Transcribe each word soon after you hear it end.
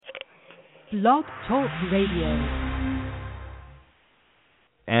Blog Talk Radio.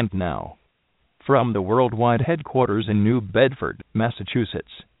 And now, from the worldwide headquarters in New Bedford,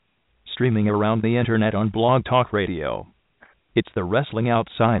 Massachusetts, streaming around the internet on Blog Talk Radio, it's the Wrestling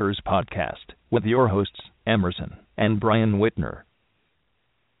Outsiders Podcast with your hosts, Emerson and Brian Whitner.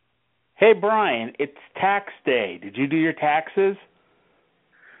 Hey, Brian, it's tax day. Did you do your taxes?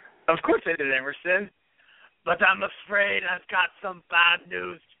 Of course I did, Emerson. But I'm afraid I've got some bad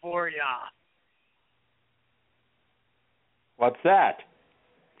news for ya. What's that?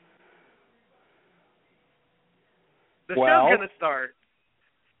 The show's going to start.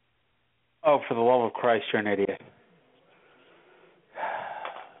 Oh, for the love of Christ, you're an idiot.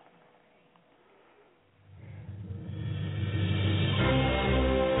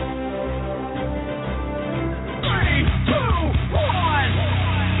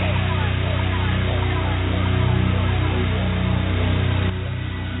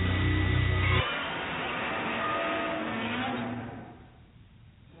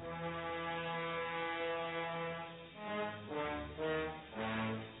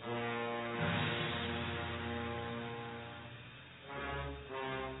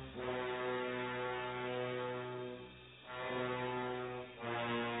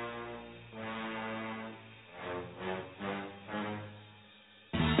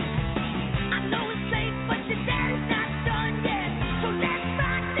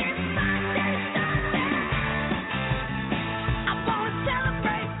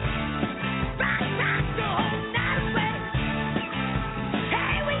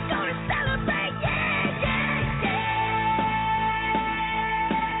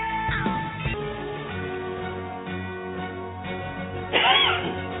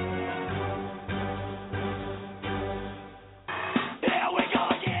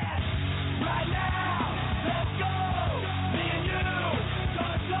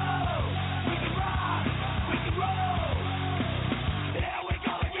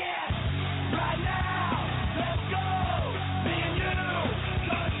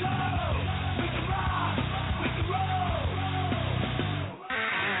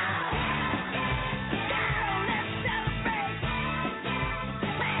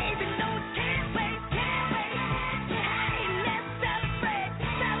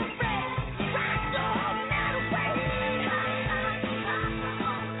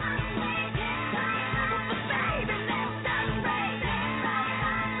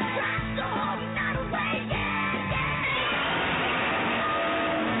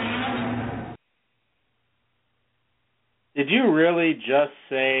 Did you really just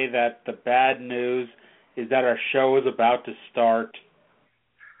say that the bad news is that our show is about to start?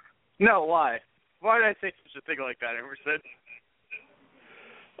 No, why? Why did I say such a thing like that, Emerson?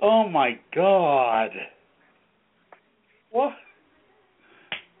 Oh, my God. What?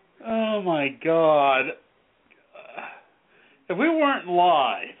 Oh, my God. If we weren't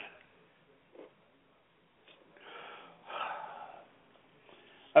live,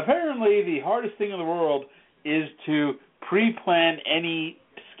 apparently the hardest thing in the world is to pre-plan any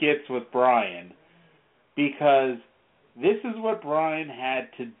skits with Brian, because this is what Brian had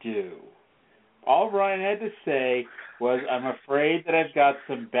to do. All Brian had to say was, I'm afraid that I've got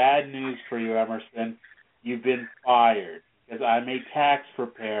some bad news for you, Emerson. You've been fired, because I'm a tax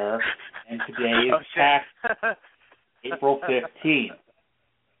preparer, and today is tax April 15th.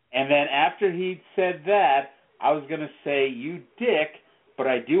 And then after he'd said that, I was going to say, you dick, but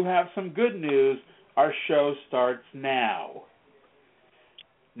I do have some good news. Our show starts now.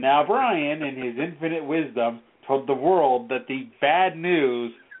 Now, Brian, in his infinite wisdom, told the world that the bad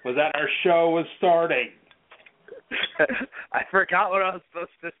news was that our show was starting. I forgot what I was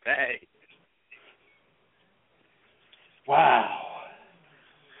supposed to say. Wow.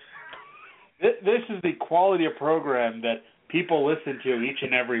 This is the quality of program that people listen to each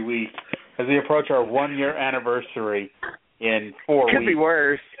and every week as we approach our 1-year anniversary in 4 weeks. It could be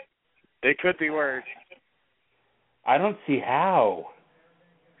worse. It could be worse. I don't see how.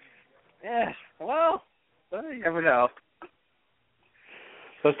 Yeah, well, you never know.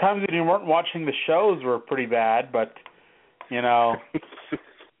 Those times when you weren't watching the shows were pretty bad, but, you know.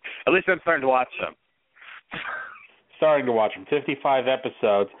 At least I'm starting to watch them. Starting to watch them. 55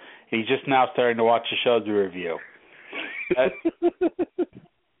 episodes. He's just now starting to watch the shows we review. In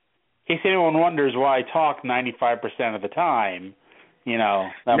case anyone wonders why I talk 95% of the time, you know,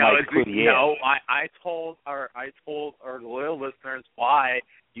 that might clue you in. No, I told our loyal listeners why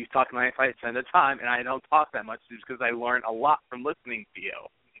you talk 95% of the time, and I don't talk that much just because I learn a lot from listening to you.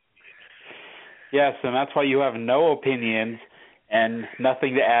 Yes, and that's why you have no opinions and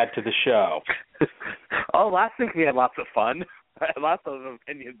nothing to add to the show. Oh, last week we had lots of fun. I had lots of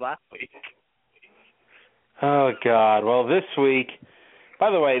opinions last week. Oh, God. Well, this week, by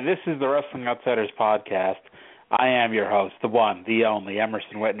the way, this is the Wrestling Outsiders podcast. I am your host, the one, the only,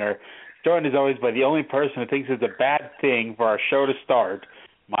 Emerson Whitner, joined as always by the only person who thinks it's a bad thing for our show to start,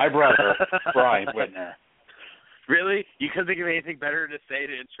 my brother, Brian Whitner. Really? You couldn't think of anything better to say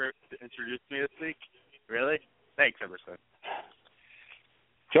to introduce me this week? Really? Thanks, Emerson.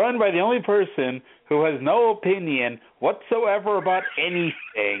 Joined by the only person who has no opinion whatsoever about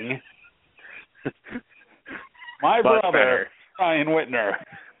anything, my brother, Brian Whitner.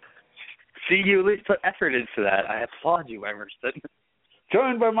 See, you at least put effort into that. I applaud you, Emerson.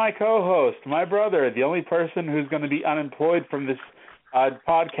 Joined by my co-host, my brother, the only person who's going to be unemployed from this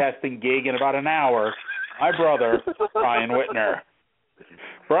podcasting gig in about an hour, my brother, Brian Whitner.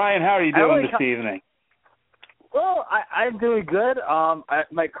 Brian, how are you doing this evening? Well, I'm doing good.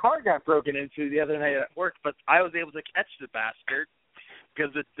 My car got broken into the other night at work, but I was able to catch the bastard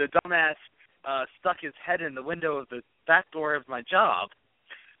because the dumbass stuck his head in the window of the back door of my job.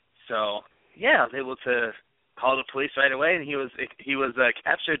 So, yeah, I was able to call the police right away, and he was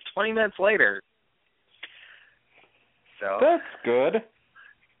captured 20 minutes later. So that's good.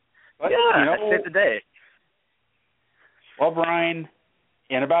 But, yeah, I saved the day. Well, Brian,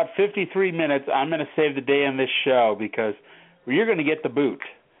 in about 53 minutes, I'm going to save the day on this show because you're going to get the boot.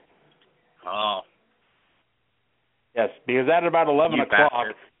 Oh. Yes, because at about 11 o'clock.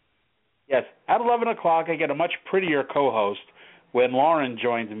 Bastard. Yes, at 11 o'clock, I get a much prettier co-host when Lauren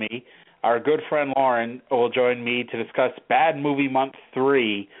joins me. Our good friend Lauren will join me to discuss Bad Movie Month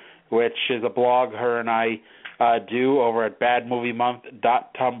 3, which is a blog her and I do over at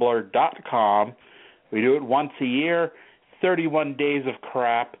badmoviemonth.tumblr.com. We do it once a year. 31 days of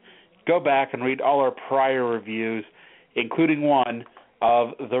crap. Go back and read all our prior reviews, including one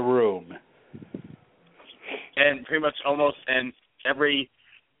of The Room. And pretty much almost in every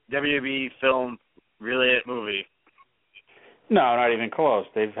WWE film related movie. No, not even close.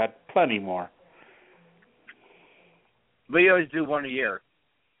 They've had plenty more. We always do one a year.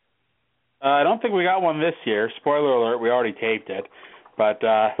 I don't think we got one this year. Spoiler alert, we already taped it. But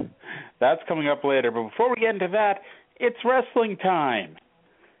that's coming up later. But before we get into that, it's wrestling time.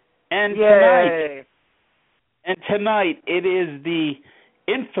 And Yay. tonight it is the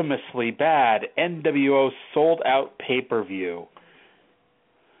infamously bad nWo sold-out pay-per-view.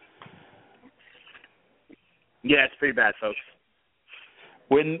 Yeah, it's pretty bad, folks.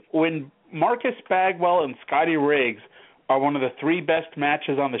 When Marcus Bagwell and Scotty Riggs are one of the three best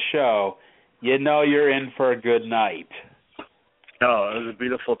matches on the show, you know you're in for a good night. Oh, it was a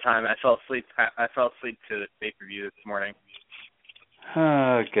beautiful time. I fell asleep to the pay-per-view this morning.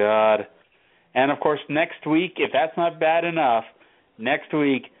 Oh, God. And, of course, next week, if that's not bad enough, next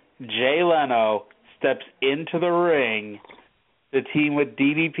week, Jay Leno steps into the ring to team with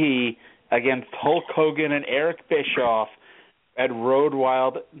DDP against Hulk Hogan and Eric Bischoff at Road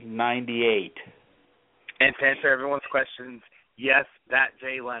Wild 98. And to answer everyone's questions, yes, that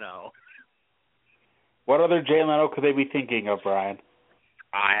Jay Leno. What other Jay Leno could they be thinking of, Brian?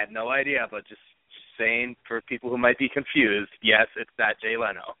 I have no idea, but just saying for people who might be confused, yes, it's that Jay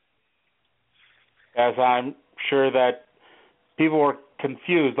Leno. As I'm sure that people were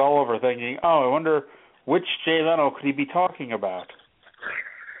confused all over thinking, oh, I wonder which Jay Leno could he be talking about?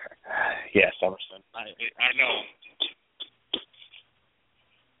 Yes, Emerson. I know.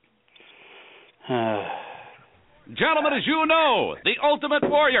 Gentlemen, as you know, the Ultimate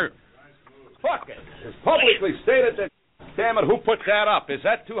Warrior. Fuck it. It's publicly stated that, damn it, who put that up? Is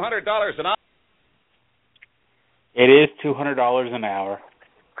that $200 an hour? It is $200 an hour.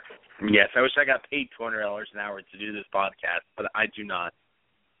 Yes, I wish I got paid $200 an hour to do this podcast, but I do not.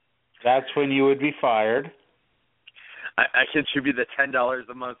 That's when you would be fired. I contribute the $10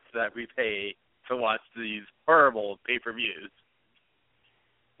 a month that we pay to watch these horrible pay-per-views.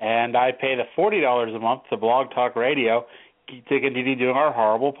 And I pay the $40 a month to Blog Talk Radio to continue doing our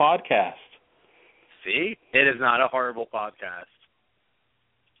horrible podcast. See? It is not a horrible podcast.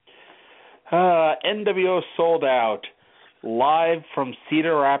 nWo sold out live from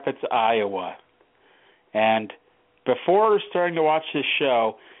Cedar Rapids, Iowa. And before starting to watch this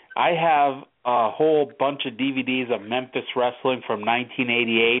show, I have a whole bunch of DVDs of Memphis Wrestling from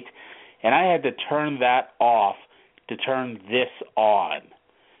 1988, and I had to turn that off to turn this on.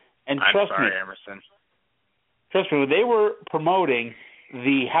 And I'm sorry, Emerson. Trust me, when they were promoting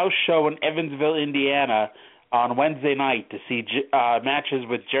the house show in Evansville, Indiana, on Wednesday night to see matches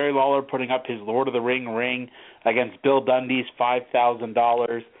with Jerry Lawler putting up his Lord of the ring against Bill Dundee's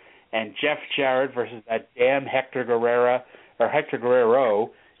 $5,000, and Jeff Jarrett versus that damn Hector Guerrero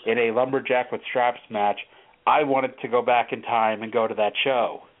in a lumberjack with straps match, I wanted to go back in time and go to that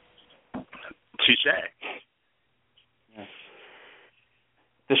show. Touché.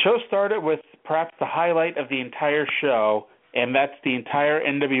 The show started with perhaps the highlight of the entire show, and that's the entire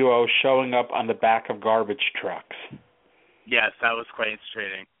nWo showing up on the back of garbage trucks. Yes, that was quite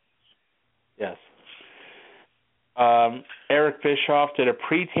entertaining. Yes. Eric Bischoff did a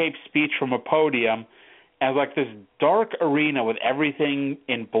pre-taped speech from a podium, and like this dark arena with everything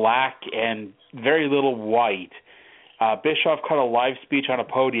in black and very little white. Bischoff cut a live speech on a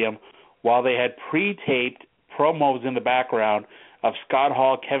podium while they had pre-taped promos in the background of Scott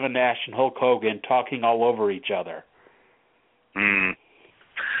Hall, Kevin Nash, and Hulk Hogan talking all over each other.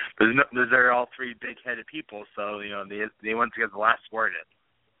 They're all three big-headed people, so they want to get the last word in,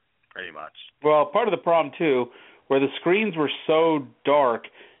 pretty much. Well, part of the problem too, where the screens were so dark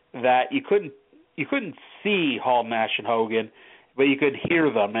that you couldn't see Hall, Nash, and Hogan, but you could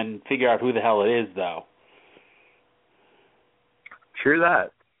hear them and figure out who the hell it is, though. True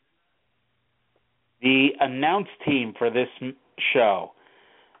that. The announce team for this show,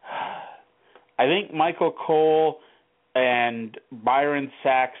 I think Michael Cole and Byron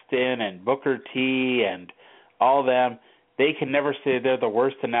Saxton and Booker T and all them, they can never say they're the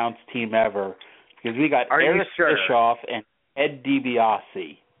worst announced team ever, because we got Eric Bischoff and Ed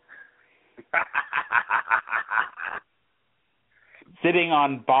DiBiase sitting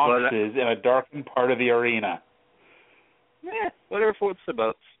on boxes in a darkened part of the arena. Whatever floats the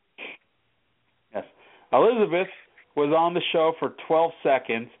boats. Yes. Elizabeth was on the show for 12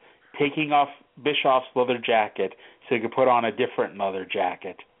 seconds, taking off Bischoff's leather jacket so he could put on a different leather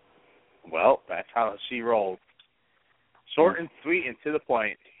jacket. Well, that's how she rolled. Short and sweet and to the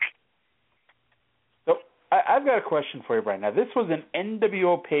point. So I've got a question for you, Brian. Now, this was an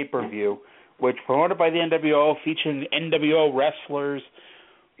nWo pay-per-view, which promoted by the nWo, featuring nWo wrestlers.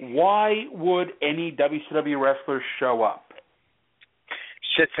 Why would any WCW wrestlers show up?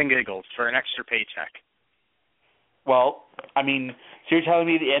 Shits and giggles for an extra paycheck. Well, I mean, so you're telling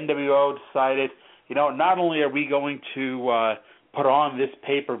me the nWo decided, not only are we going to put on this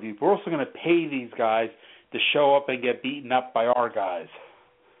pay-per-view, but we're also going to pay these guys to show up and get beaten up by our guys.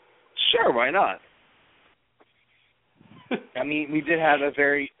 Sure, why not? I mean, we did have a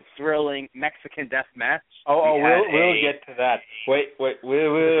very thrilling Mexican death match. We'll get to that. Wait,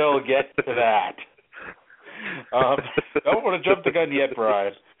 we'll get to that. Don't want to jump the gun yet,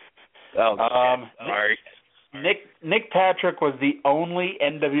 Brian. Sorry. Nick Patrick was the only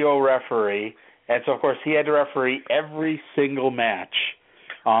nWo referee, and so, of course, he had to referee every single match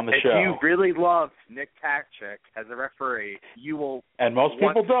on the show. If you really love Nick Patrick as a referee, you will. And most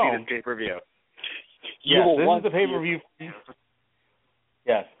people don't. See this pay-per-view. Yes, this is the pay-per-view.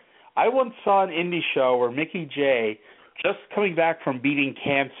 Yes. I once saw an indie show where Mickey J, just coming back from beating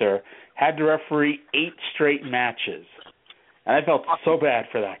cancer, had to referee 8 straight matches. And I felt so bad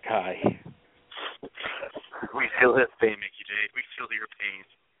for that guy. We feel his pain, Mickey J. We feel your pain.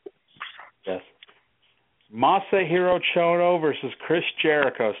 Yes. Masahiro Chono versus Chris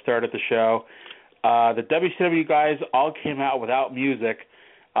Jericho started the show. The WCW guys all came out without music,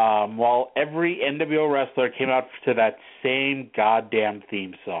 while every nWo wrestler came out to that same goddamn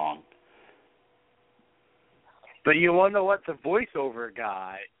theme song. But you want to know what? The voiceover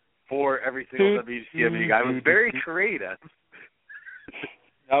guy for every single WCW guy was very creative.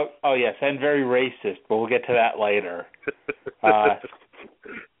 Oh, yes, and very racist, but we'll get to that later. They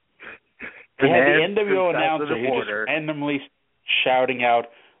had the nWo announcer who just randomly shouting out,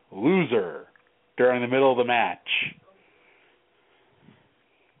 "loser," during the middle of the match.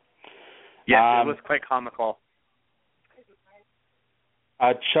 Yes, it was quite comical.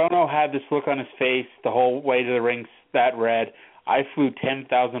 Chono had this look on his face the whole way to the ring that read, "I flew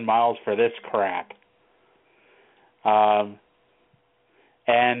 10,000 miles for this crap."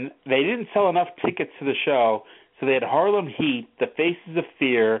 And they didn't sell enough tickets to the show, so they had Harlem Heat, the Faces of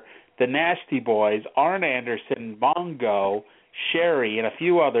Fear, the Nasty Boys, Arn Anderson, Mongo, Sherry, and a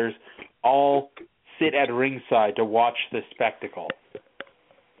few others all sit at ringside to watch the spectacle.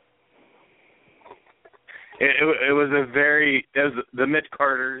 It was the Mitch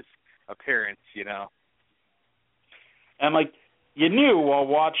Carter's appearance, And, you knew while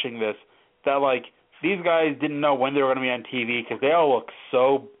watching this that, these guys didn't know when they were going to be on TV because they all looked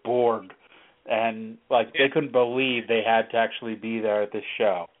so bored. And, they couldn't believe they had to actually be there at this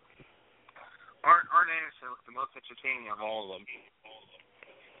show. Arn Anderson looked the most entertaining of all of them.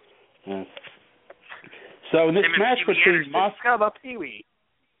 Yes. So in this match between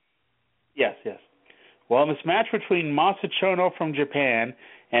Yes. Well, in this match between Masa Chono from Japan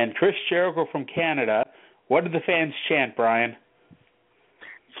and Chris Jericho from Canada, what did the fans chant, Brian?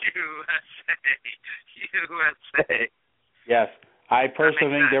 USA. Yes. I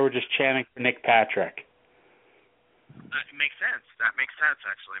personally think they were just chanting for Nick Patrick. It makes sense. That makes sense,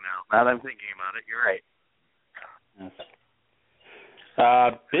 actually, now. Now that I'm thinking about it, you're right. Yes.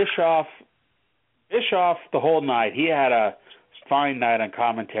 Bischoff, the whole night, he had a fine night on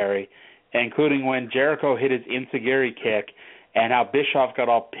commentary, including when Jericho hit his enziguri kick and how Bischoff got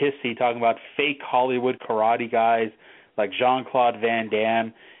all pissy talking about fake Hollywood karate guys like Jean-Claude Van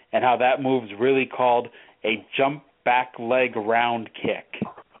Damme and how that move's really called a jump back leg round kick.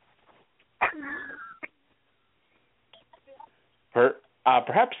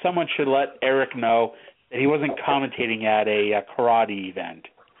 Perhaps someone should let Eric know that he wasn't commentating at a karate event.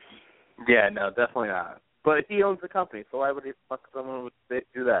 Yeah, no, definitely not. But he owns the company, so why would he fuck someone would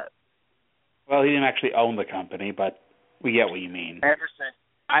do that? Well, he didn't actually own the company, but we get what you mean. Anderson,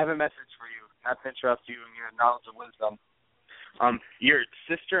 I have a message for you, not to interrupt you and your knowledge of wisdom. Your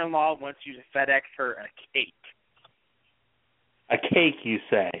sister-in-law wants you to FedEx her a cake. A cake, you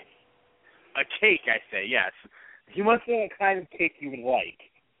say? A cake, I say, yes. He wants to know what kind of cake you would like.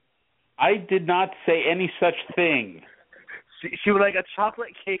 I did not say any such thing. She would like a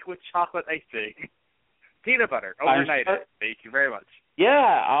chocolate cake with chocolate icing. Peanut butter, overnight. Thank you very much.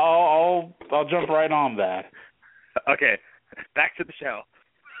 Yeah, I'll jump right on that. Okay, back to the show.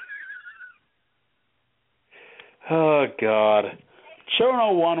 Oh, God.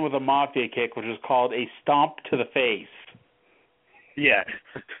 Chono won with a mafia kick, which is called a stomp to the face. Yeah.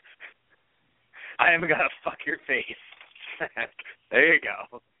 I am going to fuck your face. There you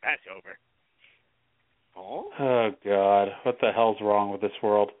go. That's over. Oh, God. What the hell's wrong with this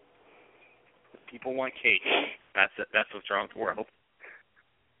world? People want cake. That's it. That's what's wrong with the world.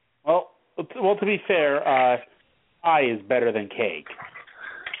 Well, to be fair, pie is better than cake.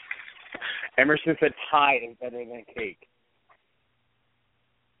 Emerson said pie is better than cake.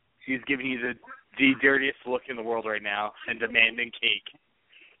 She's giving you the dirtiest look in the world right now and demanding cake.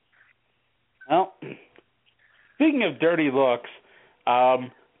 Well, speaking of dirty looks,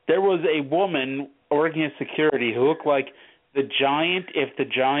 there was a woman working as security who looked like the Giant if the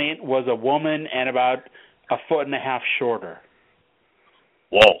Giant was a woman and about 1.5 feet shorter.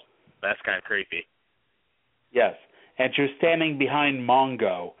 Whoa, that's kind of creepy. Yes, and she was standing behind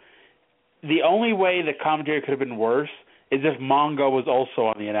Mongo. The only way the commentary could have been worse is if Mongo was also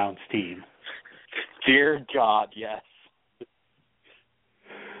on the announce team. Dear God, yes.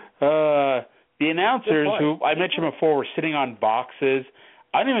 The announcers, who I mentioned before, were sitting on boxes.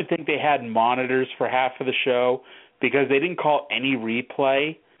 I don't even think they had monitors for half of the show because they didn't call any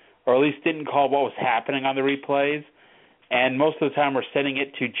replay, or at least didn't call what was happening on the replays. And most of the time we're sending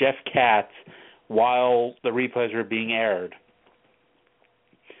it to Jeff Katz while the replays were being aired.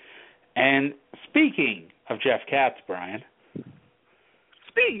 And speaking of Jeff Katz, Brian.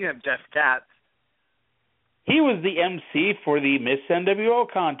 Speaking of Jeff Katz. He was the MC for the Miss nWo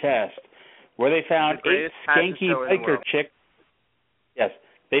contest, where they found 8 skanky biker chicks. Yes,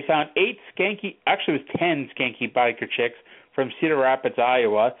 they found 8 skanky, actually it was 10 skanky biker chicks from Cedar Rapids,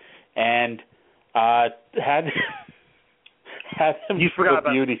 Iowa, and had them. You forgot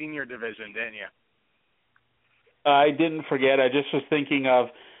about beauty. The senior division, didn't you? I didn't forget. I just was thinking of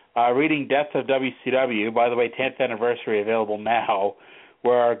reading Death of WCW, by the way, 10th anniversary available now,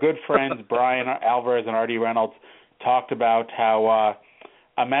 where our good friends Brian Alvarez and Artie Reynolds talked about how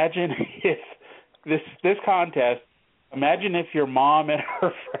imagine if this contest, imagine if your mom and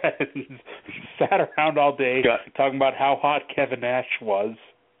her friends sat around all day talking about how hot Kevin Nash was.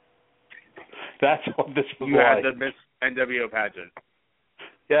 That's what this was you like. You had the Miss nWo pageant.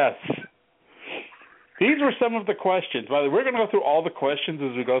 Yes. These were some of the questions. By the way, we're going to go through all the questions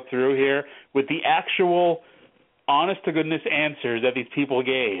as we go through here with the actual honest-to-goodness answers that these people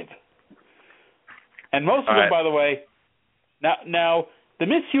gave. And most of them, by the way, now the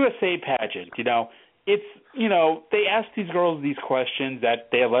Miss USA pageant, it's, they ask these girls these questions that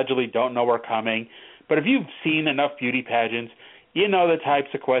they allegedly don't know are coming. But if you've seen enough beauty pageants, you know the types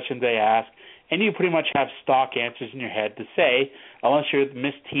of questions they ask, and you pretty much have stock answers in your head to say, unless you're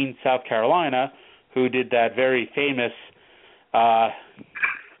Miss Teen South Carolina, who did that very famous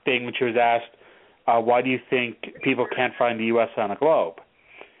thing when she was asked, why do you think people can't find the U.S. on a globe?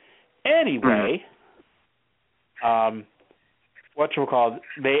 Anyway,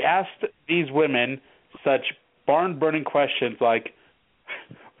 they asked these women such barn-burning questions like,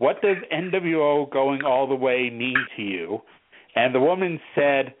 what does nWo going all the way mean to you? And the woman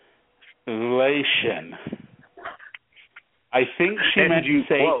said, elation. I think she meant to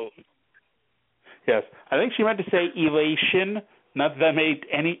say... Yes, I think she meant to say elation. Not that that made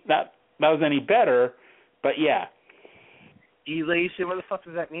that was any better, but yeah. Elation? What the fuck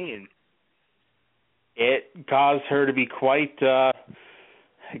does that mean? It caused her to be quite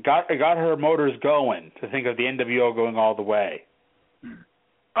It got her motors going to think of the NWO going all the way.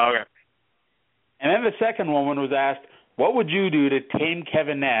 Okay. And then the second woman was asked, what would you do to tame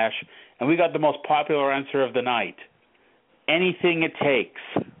Kevin Nash? And we got the most popular answer of the night. Anything it takes.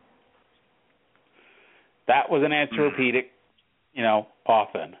 That was an answer repeated,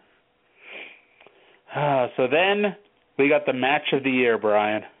 often. So then we got the match of the year,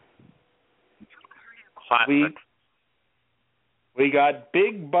 Brian. Classic. We got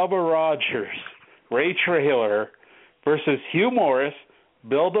Big Bubba Rogers, Ray Traylor, versus Hugh Morris,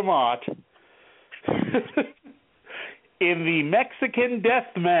 Bill DeMott, in the Mexican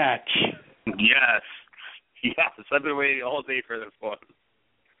Death Match. Yes. I've been waiting all day for this one.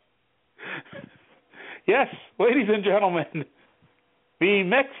 Yes, ladies and gentlemen, the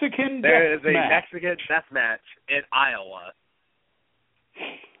Mexican There is Death a Match. Mexican death match in Iowa.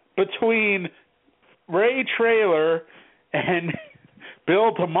 Between Ray Traylor and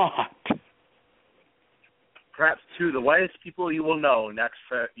Bill DeMott. Perhaps two of the whitest people you will know next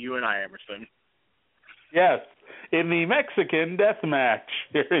to you and I, Emerson. Yes, in the Mexican Death Match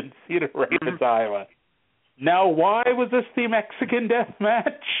here in Cedar Rapids, Iowa. Now, why was this the Mexican Death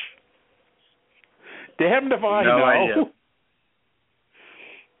Match? Damned if I know. No idea.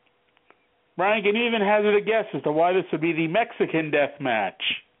 Brian, can you even hazard a guess as to why this would be the Mexican Death Match?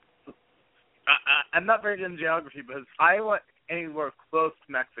 I'm not very good in geography, but is Iowa anywhere close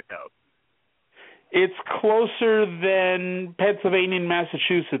to Mexico? It's closer than Pennsylvania and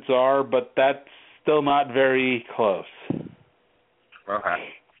Massachusetts are, but that's still not very close. Okay.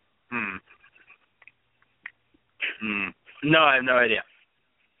 No, I have no idea.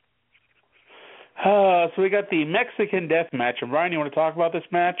 So we got the Mexican Death Match. And Brian, you want to talk about this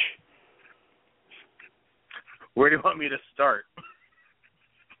match? Where do you want me to start?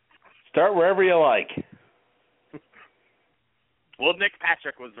 Start wherever you like. Well, Nick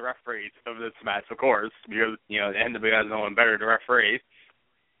Patrick was the referee of this match, of course, because, the NWO has no one better to referee.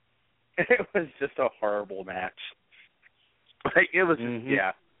 It was just a horrible match. It was just,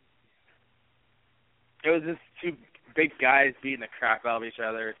 It was just two big guys beating the crap out of each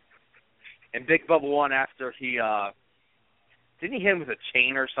other. And Big Bubba won after he, didn't he hit him with a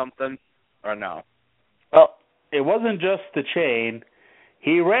chain or something? Or no? Well, it wasn't just the chain.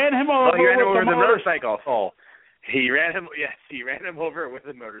 He ran him over with the motorcycle. He ran him over with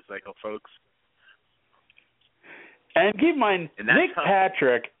a motorcycle, folks. And keep in mind, Nick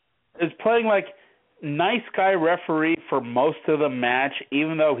Patrick is playing like nice guy referee for most of the match,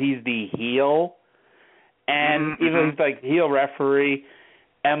 even though he's the heel. And even though he's like heel referee.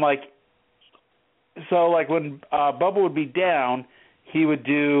 And so when Bubba would be down, he would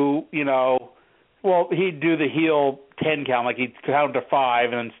do, he'd do the heel 10 count, like he'd count to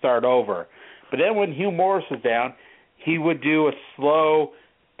 5 and then start over. But then when Hugh Morris was down, he would do a slow,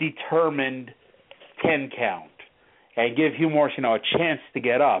 determined 10 count and give Hugh Morris, a chance to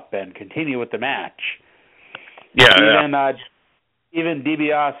get up and continue with the match. Even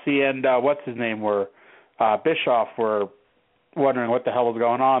DiBiase and Bischoff were wondering what the hell was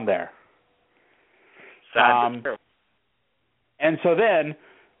going on there. And so then,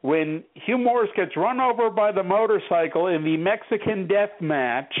 when Hugh Morris gets run over by the motorcycle in the Mexican Death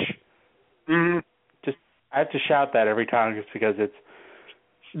Match, I have to shout that every time just because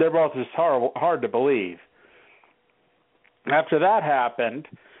they're both just hard to believe. After that happened,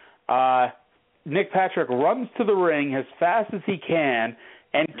 Nick Patrick runs to the ring as fast as he can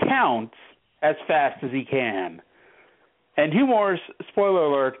and counts as fast as he can. And Hugh Morris, spoiler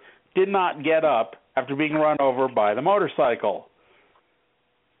alert, did not get up after being run over by the motorcycle.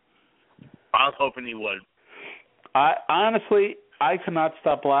 I was hoping he would. Honestly, I could not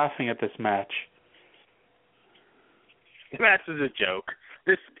stop laughing at this match. The match was a joke.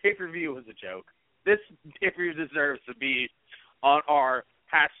 This pay-per-view was a joke. This pay-per-view deserves to be on our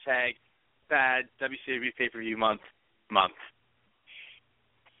hashtag bad WCW pay-per-view month.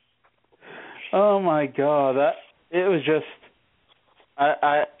 Oh my God, it was just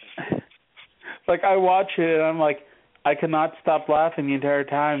I watch it and I'm like, I cannot stop laughing the entire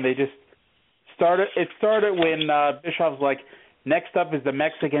time. They just started. It started when Bischoff's like, next up is the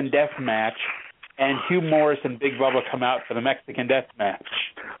Mexican Death Match, and Hugh Morris and Big Bubba come out for the Mexican Death Match.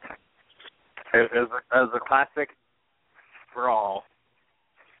 It was a classic for all.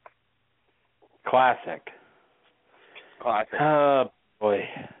 Classic. Classic. Boy.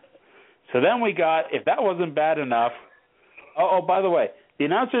 So then we got, if that wasn't bad enough, by the way,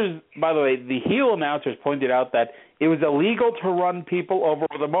 the heel announcers pointed out that it was illegal to run people over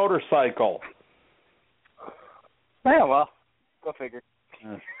with a motorcycle. Yeah, well, go figure.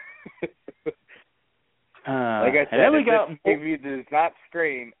 Like I said, and then we got pay-per-view does not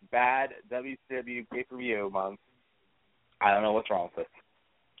scream bad WCW pay-per-view month. I don't know what's wrong with it.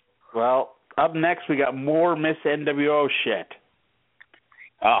 Well, up next we got more Miss NWO shit.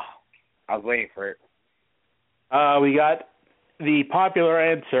 Oh, I was waiting for it. We got the popular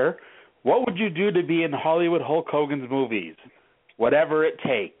answer: what would you do to be in Hollywood Hulk Hogan's movies? Whatever it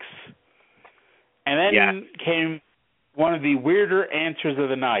takes. And then came one of the weirder answers of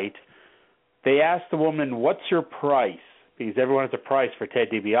the night. They asked the woman, "What's your price?" Because everyone has a price for Ted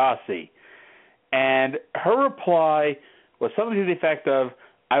DiBiase. And her reply was something to the effect of,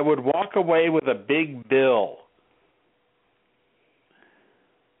 "I would walk away with a big bill."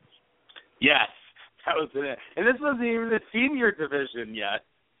 Yes, that was it. And this wasn't even the senior division yet.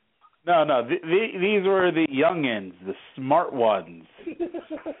 No, these were the youngins, the smart ones.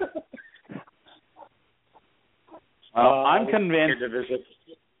 I'm convinced.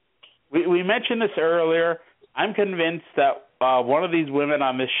 We mentioned this earlier. I'm convinced that one of these women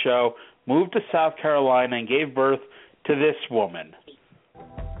on this show moved to South Carolina and gave birth to this woman.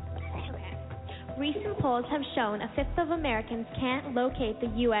 Okay. Recent polls have shown a fifth of Americans can't locate the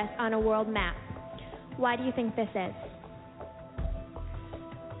U.S. on a world map. Why do you think this is?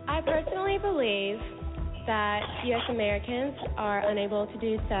 I personally believe that U.S. Americans are unable to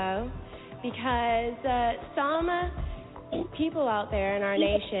do so because some people out there in our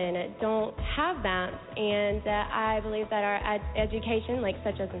nation don't have maps, and I believe that our education, like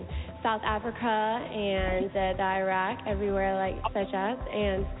such as in South Africa and the Iraq, everywhere like such as,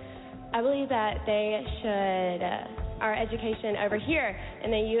 and I believe that they should, our education over here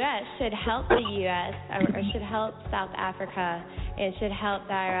in the U.S. should help the U.S. or should help South Africa and should help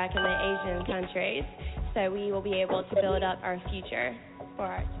the Iraq and the Asian countries, so we will be able to build up our future for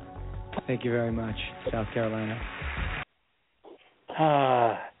our children. Thank you very much, South Carolina.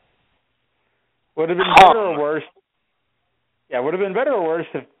 Would have been better or worse. Yeah, would have been better or worse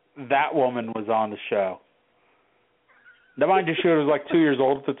if that woman was on the show. Now, mind you, she was like 2 years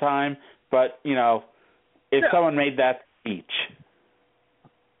old at the time, but, you know, if someone made that speech.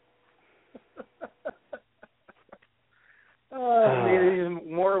 Made it even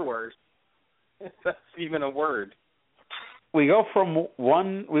more worse. If that's even a word. We go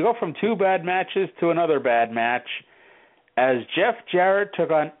from two bad matches to another bad match as Jeff Jarrett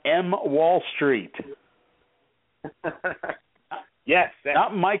took on M. Wall Street. Yes.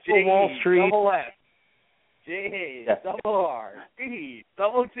 Not Michael J. Wall Street. Double S. J. Yes. Double R. C.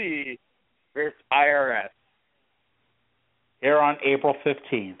 Double T. Versus IRS. Here on April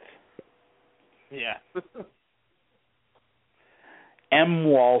 15th. Yeah. M.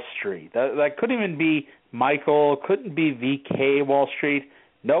 Wall Street. That couldn't even be Michael. Couldn't be VK Wall Street.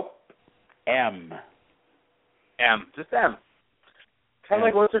 Nope. M. Just M. Kind of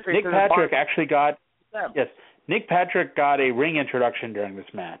like what's her face. Nick Patrick actually got. Yes. Nick Patrick got a ring introduction during this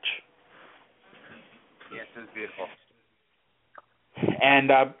match. Yes, it was beautiful.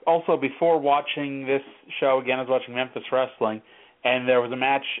 And also, before watching this show, again, I was watching Memphis Wrestling, and there was a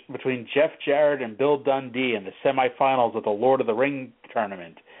match between Jeff Jarrett and Bill Dundee in the semifinals of the Lord of the Ring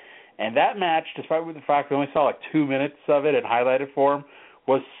tournament. And that match, despite the fact we only saw like 2 minutes of it in highlighted form,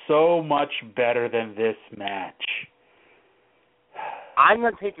 was so much better than this match. I'm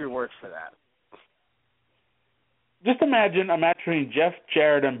going to take your word for that. Just imagine a match between Jeff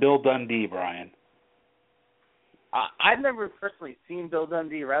Jarrett and Bill Dundee, Brian. I've never personally seen Bill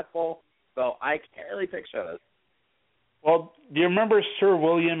Dundee wrestle, so I can't really picture this. Well, do you remember Sir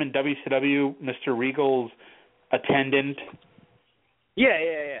William in WCW, Mr. Regal's attendant?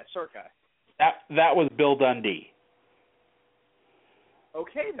 Yeah, short guy. That was Bill Dundee.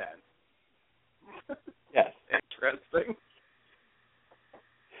 Okay, then. Yes. Interesting.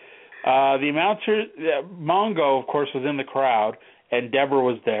 The announcer, Mongo, of course, was in the crowd, and Deborah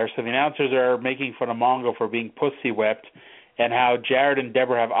was there. So the announcers are making fun of Mongo for being pussy-whipped and how Jarrett and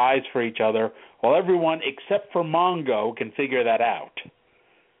Deborah have eyes for each other, while everyone except for Mongo can figure that out,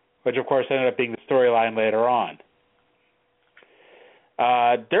 which, of course, ended up being the storyline later on.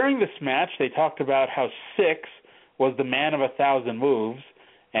 During this match, they talked about how Syxx was the man of 1,000 moves,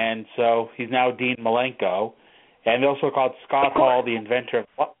 and so he's now Dean Malenko. And they also called Scott Hall the inventor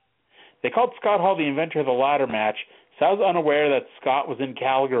of... They called Scott Hall the inventor of the ladder match, so I was unaware that Scott was in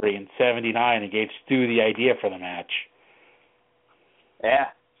Calgary in '79 and gave Stu the idea for the match. Yeah,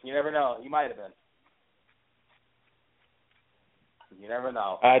 you never know. You might have been. You never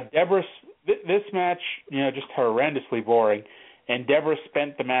know. This match, just horrendously boring, and Deborah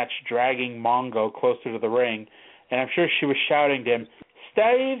spent the match dragging Mongo closer to the ring, and I'm sure she was shouting to him,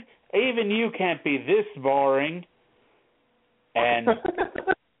 "Steve, even you can't be this boring." And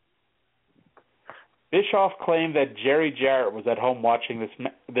Bischoff claimed that Jerry Jarrett was at home watching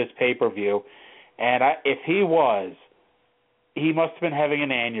this pay-per-view, and if he was, he must have been having an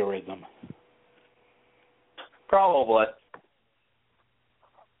aneurysm. Probably.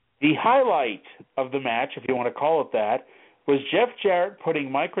 The highlight of the match, if you want to call it that, was Jeff Jarrett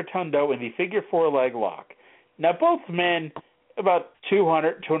putting Mike Rotundo in the figure 4 leg lock. Now, both men, about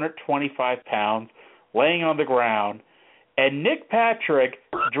 200, 225 pounds, laying on the ground, and Nick Patrick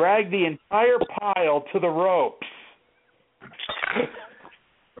dragged the entire pile to the ropes.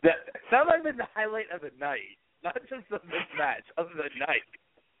 That might have been the highlight of the night, not just of this match, of the night.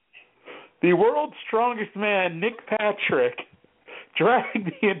 The world's strongest man, Nick Patrick,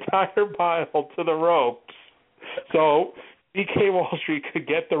 dragged the entire pile to the ropes so BK Wall Street could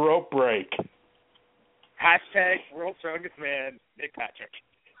get the rope break. Hashtag world's strongest man, Nick Patrick.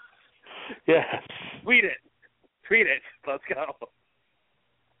 Yes. Tweet it. Let's go.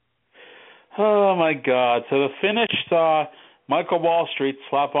 Oh, my God. So the finish saw Michael Wall Street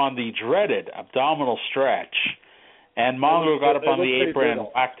slap on the dreaded abdominal stretch, and Mongo got up on the apron and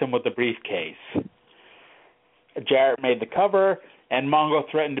whacked him with the briefcase. Jarrett made the cover, and Mongo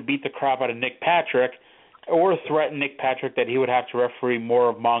threatened to beat the crap out of Nick Patrick, or threatened Nick Patrick that he would have to referee more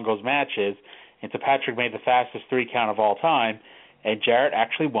of Mongo's matches, and so Patrick made the fastest 3 count of all time, and Jarrett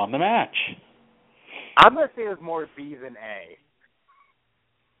actually won the match. I'm going to say it was more B than A.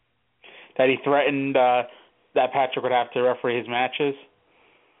 That he threatened that Patrick would have to referee his matches?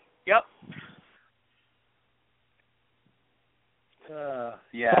 Yep.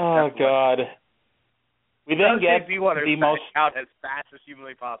 Yeah. Oh, definitely. God. We then get the most out as fast as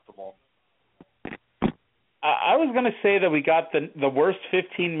humanly possible. I was going to say that we got the worst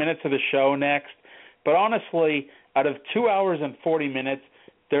 15 minutes of the show next, but honestly, out of 2 hours and 40 minutes,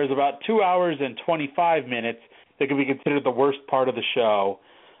 there's about 2 hours and 25 minutes that could be considered the worst part of the show.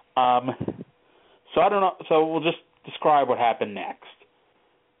 So I don't know. So we'll just describe what happened next.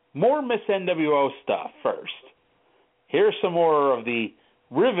 More Miss nWo stuff first. Here's some more of the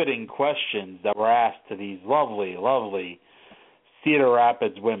riveting questions that were asked to these lovely, lovely Cedar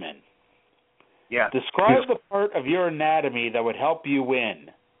Rapids women. Yeah. Describe the part of your anatomy that would help you win.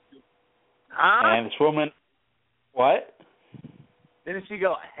 And this woman, what? Didn't she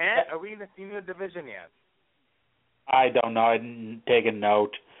go, are we in the senior division yet? I don't know. I didn't take a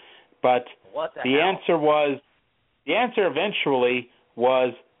note. But what the hell? The answer eventually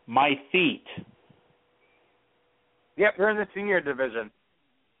was my feet. Yep, we're in the senior division.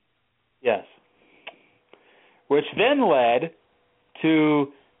 Yes. Which then led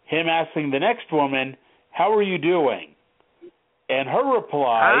to him asking the next woman, how are you doing? And her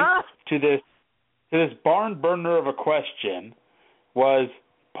reply to this barn burner of a question was,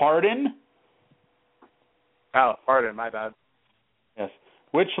 pardon? Oh, pardon, my bad. Yes.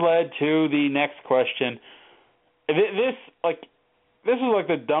 Which led to the next question. This is like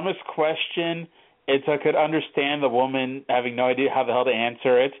the dumbest question. I could understand the woman having no idea how the hell to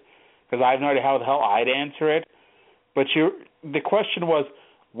answer it, because I have no idea how the hell I'd answer it. But the question was,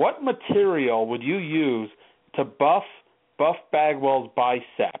 what material would you use to buff Bagwell's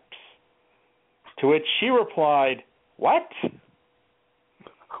biceps? To which she replied, what?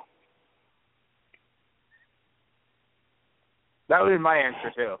 That would be my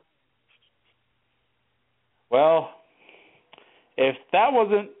answer, too. Well, if that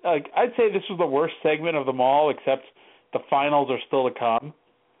wasn't, I'd say this was the worst segment of them all, except the finals are still to come.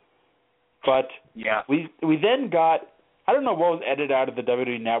 But yeah, we then got, I don't know what was edited out of the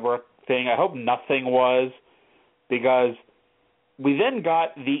WWE Network thing. I hope nothing was, because we then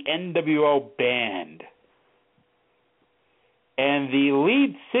got the nWo band. And the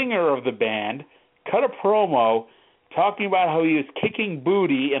lead singer of the band cut a promo talking about how he was kicking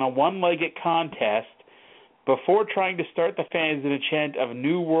booty in a one-legged contest before trying to start the fans in a chant of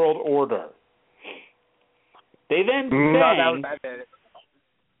New World Order. They then sang... No, that was edited.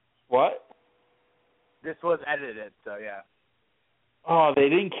 What? This was edited, so yeah. Oh, they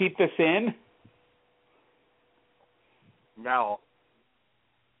didn't keep this in? No.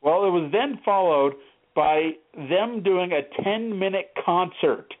 Well, it was then followed by them doing a 10-minute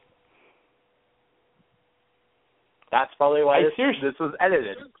concert. That's probably why this was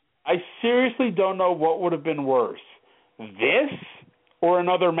edited. I seriously don't know what would have been worse, this or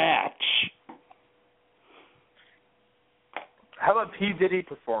another match. How about P. Diddy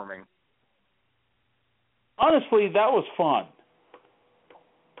performing? Honestly, that was fun.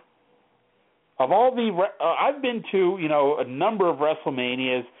 Of all the, I've been to, a number of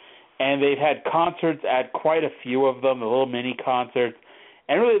WrestleManias, and they've had concerts at quite a few of them, the little mini concerts,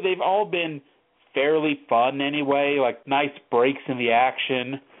 and really they've all been fairly fun anyway, like nice breaks in the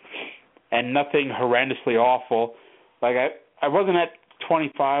action. and nothing horrendously awful. Like, I wasn't at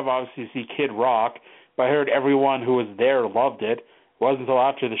 25, obviously, to see Kid Rock, but I heard everyone who was there loved it. It wasn't until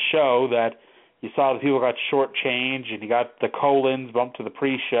after the show that you saw the people got shortchanged, and you got the colons bumped to the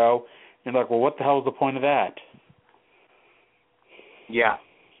pre-show. And you're like, well, what the hell is the point of that? Yeah.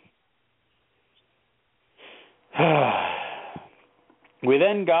 We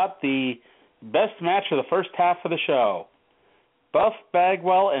then got the best match of the first half of the show. Buff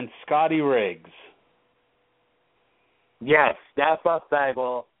Bagwell and Scotty Riggs. Yes, that Buff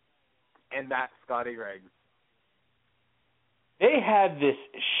Bagwell and that Scotty Riggs. They had this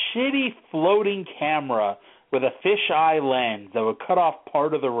shitty floating camera with a fisheye lens that would cut off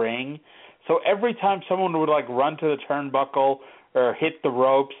part of the ring. So every time someone would like run to the turnbuckle or hit the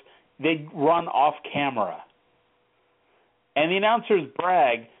ropes, they'd run off camera. And the announcers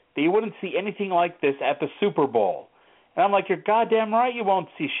brag that you wouldn't see anything like this at the Super Bowl. And I'm like, you're goddamn right you won't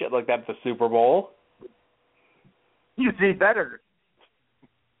see shit like that at the Super Bowl. You see better.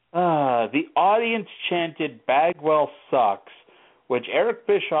 The audience chanted Bagwell sucks, which Eric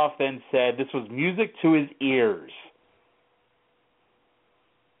Bischoff then said this was music to his ears.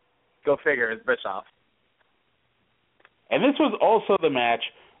 Go figure, it's Bischoff. And this was also the match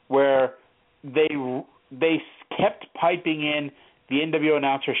where they kept piping in the NWO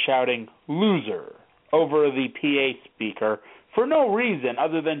announcer shouting, loser, over the PA speaker for no reason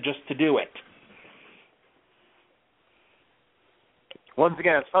other than just to do it. Once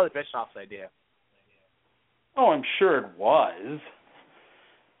again, it's probably Bischoff's idea. Oh, I'm sure it was.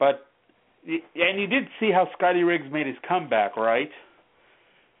 But, and you did see how Scotty Riggs made his comeback, right?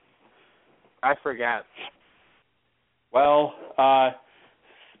 I forget. Well,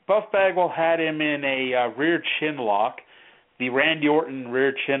 Buff Bagwell had him in a rear chin lock, the Randy Orton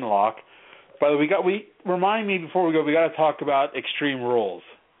rear chin lock. By the way, remind me before we go, we got to talk about Extreme Rules.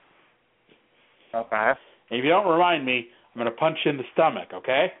 Okay. And if you don't remind me, I'm going to punch you in the stomach,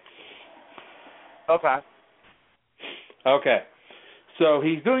 okay? Okay. Okay. So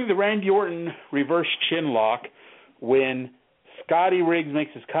he's doing the Randy Orton reverse chin lock when Scotty Riggs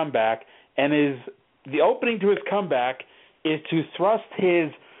makes his comeback, and the opening to his comeback is to thrust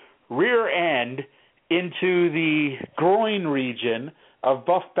his rear end into the groin region of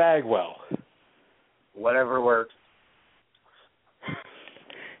Buff Bagwell. Whatever works.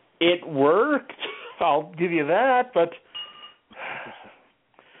 It worked. I'll give you that, but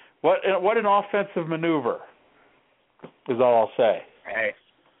what an offensive maneuver is all I'll say. Hey.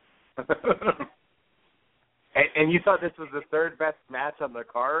 and you thought this was the third best match on the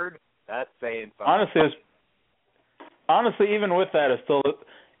card? That's saying something. Honestly, even with that, it's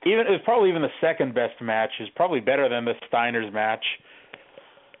probably even the second best match. Is probably better than the Steiner's match.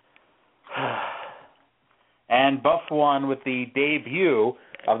 And Buff won with the debut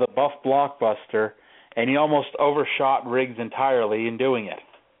of the Buff Blockbuster, and he almost overshot Riggs entirely in doing it.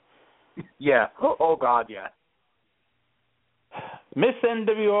 Yeah. Oh God, yeah. Miss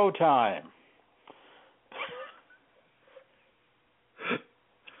NWO time.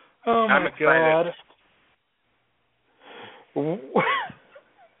 Oh my God.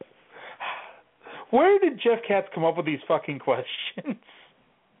 Where did Jeff Katz come up with these fucking questions?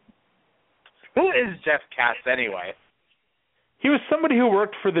 Who is Jeff Katz anyway? He was somebody who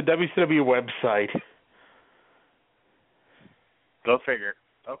worked for the WCW website. Go figure.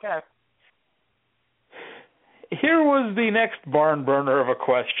 Okay. Here was the next barn burner of a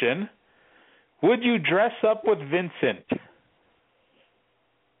question. Would you dress up with Vincent?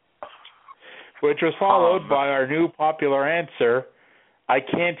 Which was followed by our new popular answer, I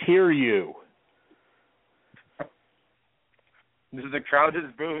can't hear you. The crowd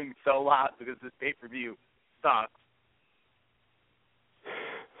is booing so loud because this pay-per-view sucks.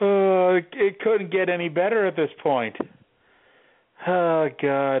 It couldn't get any better at this point. Oh,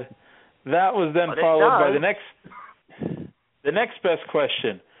 God. That was then followed by the next best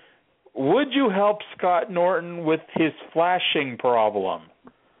question. Would you help Scott Norton with his flashing problem?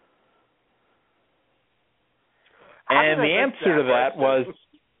 And the answer to that was,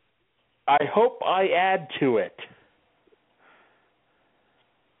 I hope I add to it.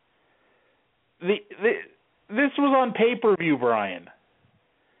 This was on pay-per-view, Brian.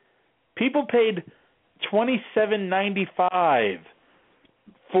 People paid $27.95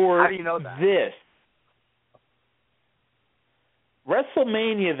 for How do you know that? this.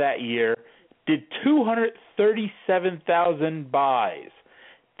 WrestleMania that year did 237,000 buys.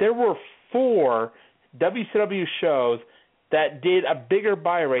 There were 4 WCW shows that did a bigger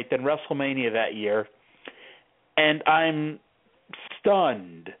buy rate than WrestleMania that year, and I'm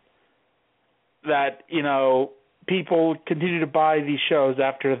stunned that, people continue to buy these shows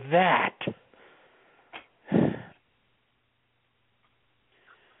after that.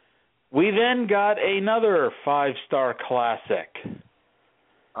 We then got another 5-star classic.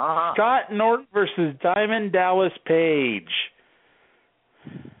 Scott Norton versus Diamond Dallas Page.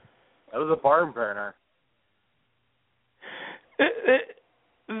 That was a barn burner.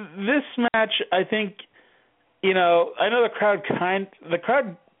 This match, I think, I know the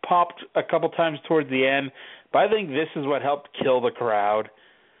crowd popped a couple times towards the end, but I think this is what helped kill the crowd,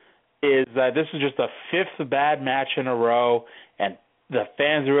 is that this was just a 5th bad match in a row, and the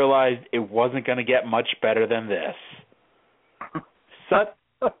fans realized it wasn't going to get much better than this.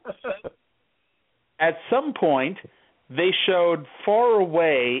 At some point, they showed far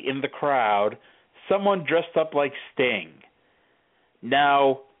away in the crowd someone dressed up like Sting.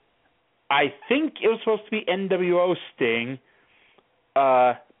 Now, I think it was supposed to be nWo Sting,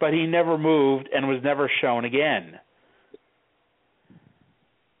 but he never moved and was never shown again.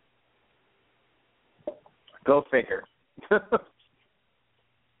 Go figure.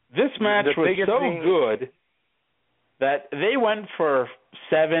 This match was so good that they went for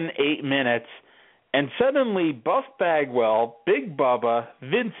 7-8 minutes, and suddenly Buff Bagwell, Big Bubba,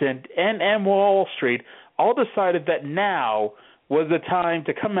 Vincent, and nWo Street all decided that now was the time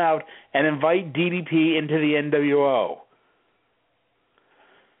to come out and invite DDP into the nWo.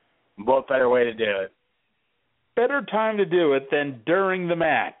 What better way to do it? Better time to do it than during the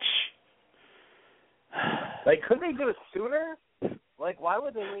match. Like, couldn't they do it sooner? Like, why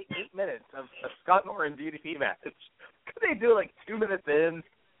would they wait 8 minutes of a Scott Norton DDP match? Could they do it like 2 minutes in?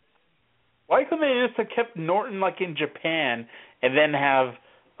 Why couldn't they just have kept Norton like in Japan and then have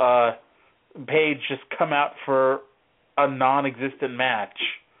Page just come out for a non-existent match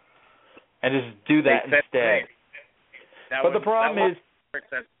and just do that instead? But the problem is,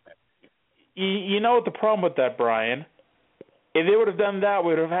 you know what the problem with that, Brian? If they would have done that, we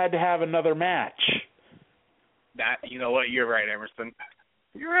would have had to have another match. You know what? You're right, Emerson.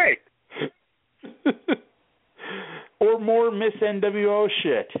 You're right. Or more Miss nWo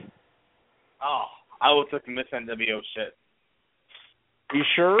shit. Oh, I will take the Miss nWo shit. You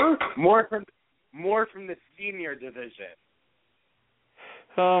sure? More from the senior division.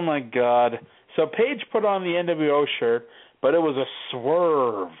 Oh my God! So Page put on the nWo shirt, but it was a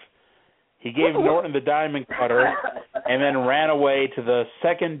swerve. He gave Norton the diamond cutter, and then ran away to the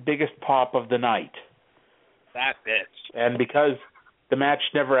second biggest pop of the night. That bitch. And because the match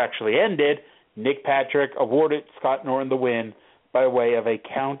never actually ended, Nick Patrick awarded Scott Norton the win by way of a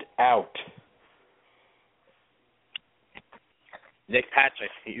count out. Nick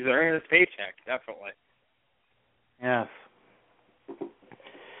Patrick, he's earning his paycheck, definitely. Yes.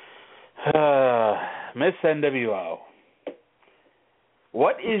 Miss nWo.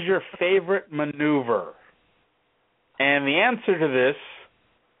 What is your favorite maneuver? And the answer to this,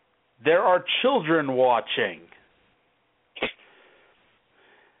 there are children watching.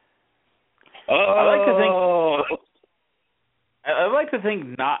 Oh. I'd like to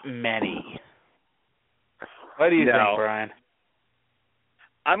think not many. What do you think, Brian?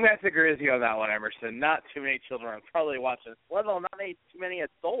 I'm going to have to agree with you on that one, Emerson. Not too many children are probably watching. Well, not too many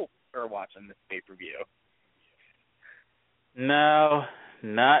adults are watching this pay-per-view. No,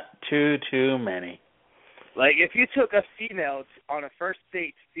 not too many. Like, if you took a female on a first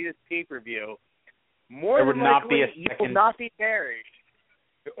date to see this pay-per-view, more there than would not likely be a you second. will not be married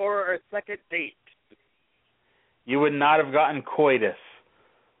or a second date. You would not have gotten coitus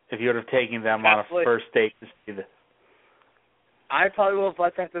if you would have taken them on a first date to see this. I probably would have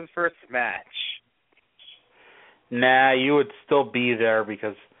left after the first match. Nah, you would still be there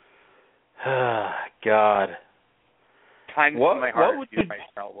because, God.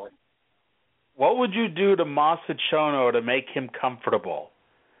 What would you do to Masachono to make him comfortable?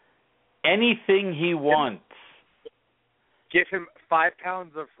 Anything he wants. Give him 5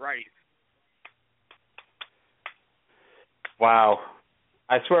 pounds of rice. Wow.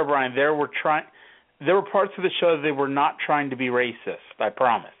 I swear, Brian, there were parts of the show that they were not trying to be racist, I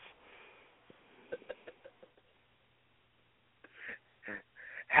promise.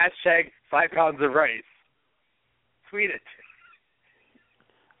 Hashtag 5 pounds of rice. Tweet it.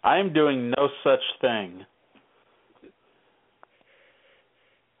 I am doing no such thing.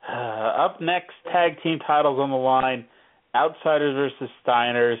 Up next, tag team titles on the line. Outsiders versus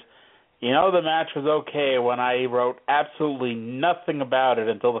Steiners. You know, the match was okay when I wrote absolutely nothing about it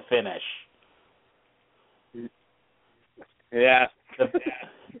until the finish. Yeah.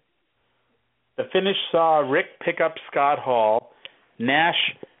 The finish saw Rick pick up Scott Hall.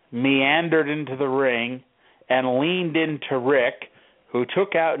 Nash meandered into the ring and leaned into Rick, who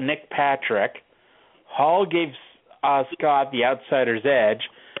took out Nick Patrick. Hall gave Scott the outsider's edge,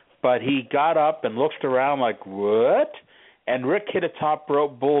 but he got up and looked around like, what? And Rick hit a top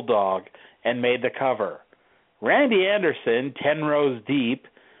rope bulldog and made the cover. Randy Anderson, 10 rows deep,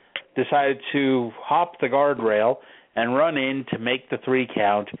 decided to hop the guardrail and run in to make the 3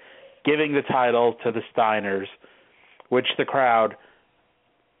 count, giving the title to the Steiners, which the crowd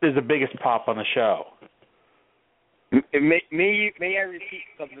is the biggest pop on the show. May I repeat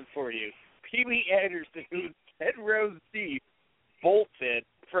something for you? Pee Wee Anderson, who's 10 rows deep, bolted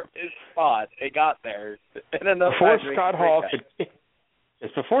from his spot and got there. Before Scott Hall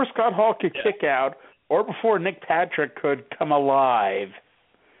could kick out, or before Nick Patrick could come alive.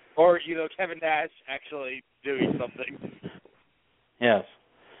 Or, Kevin Nash actually doing something. Yes.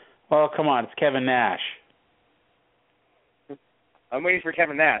 Well, come on, it's Kevin Nash. I'm waiting for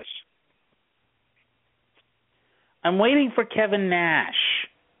Kevin Nash. I'm waiting for Kevin Nash.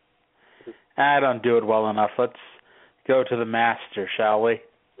 I don't do it well enough. Let's go to the master, shall we?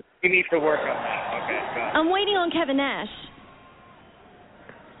 We need to work on that. Okay, go ahead. I'm waiting on Kevin Nash.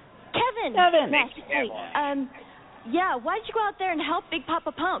 Kevin Nash. Hey, yeah, why did you go out there and help Big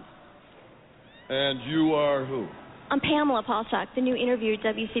Papa Pump? And you are who? I'm Pamela Paulsock, the new interview at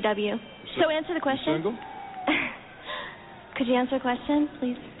WCW. So answer the question. Single? Could you answer a question,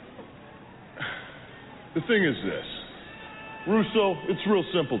 please? The thing is this. Russo, it's real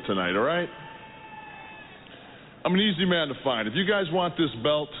simple tonight, all right? I'm an easy man to find. If you guys want this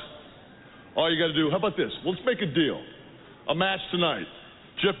belt, all you got to do, how about this? Let's make a deal. A match tonight.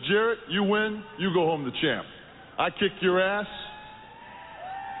 Jeff Jarrett, you win, you go home the champ. I kick your ass,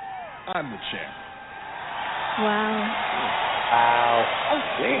 I'm the champ. Wow.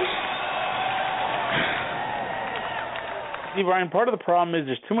 See, Brian, part of the problem is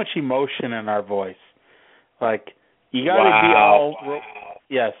there's too much emotion in our voice. Like, you got to be all...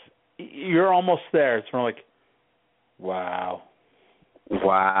 Yes, you're almost there. It's more like, wow.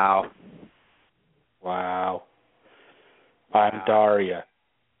 I'm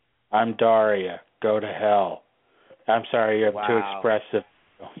Daria. Go to hell. I'm sorry, you're too expressive.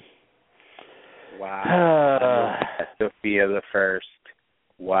 Wow. Sophia the First.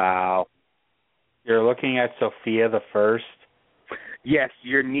 Wow. You're looking at Sophia the First? Yes,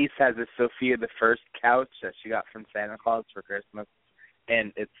 your niece has a Sophia the First couch that she got from Santa Claus for Christmas,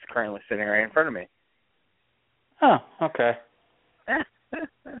 and it's currently sitting right in front of me. Oh, okay.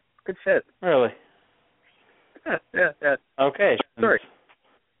 Good fit. Really? Yeah. Okay. Story.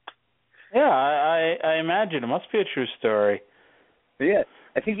 Yeah, I imagine. It must be a true story. Yeah.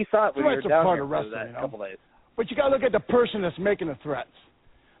 I think you saw it when you were down part here of for wrestling, that couple days. But you got to look at the person that's making the threats.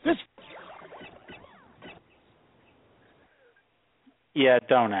 This. Yeah,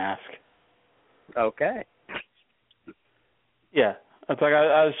 don't ask. Okay. Yeah. It's like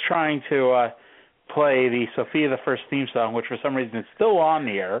I was trying to play the Sophia the First theme song, which for some reason is still on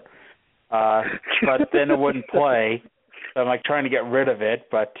the air, but then it wouldn't play. So I'm like trying to get rid of it,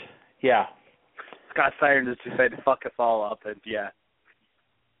 but yeah. Scott Steiner just decided to fuck us all up, and yeah.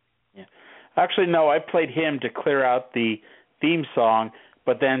 Actually, no, I played him to clear out the theme song,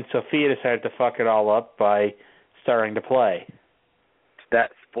 but then Sophia decided to fuck it all up by starting to play.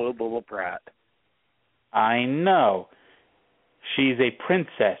 That spoiled little brat. I know. She's a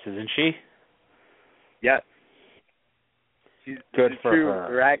princess, isn't she? Yeah. She's good for true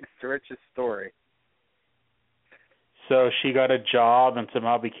her. Rags to riches story. So she got a job and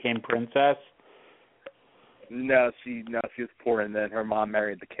somehow became princess? No, she was poor, and then her mom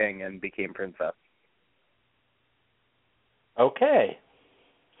married the king and became princess. Okay.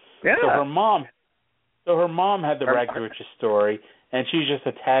 Yeah. So her mom had the Rags to riches story, and she's just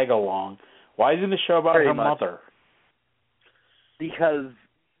a tag along. Why isn't the show about her mother? Because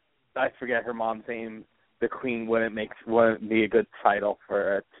I forget her mom's name. The Queen wouldn't be a good title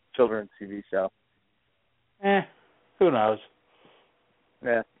for a children's TV show. Who knows?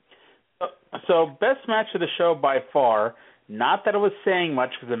 Yeah. So best match of the show by far. Not that it was saying much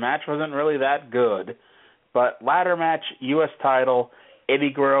because the match wasn't really that good, but ladder match, U.S. title,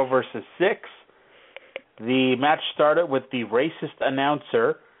 Eddie Guerrero versus Syxx. The match started with the racist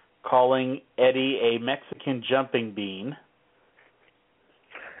announcer calling Eddie a Mexican jumping bean.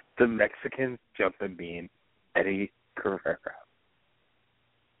 The Mexican jumping bean, Eddie Guerrero.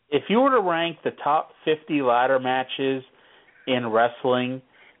 If you were to rank the top 50 ladder matches in wrestling,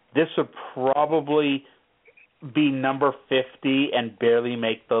 this would probably be number 50 and barely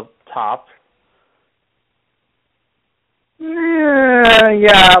make the top.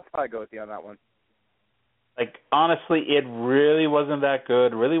 Yeah, I'll probably go with you on that one. Like, honestly, it really wasn't that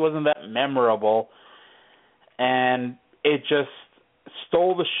good, really wasn't that memorable, and it just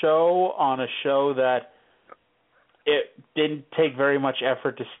stole the show on a show that it didn't take very much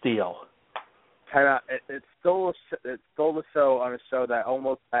effort to steal. It stole the show on a show that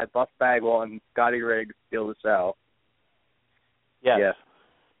almost had Buff Bagwell and Scotty Riggs steal the show. Yes. Yeah.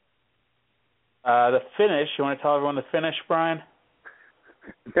 The finish. You want to tell everyone the finish, Brian?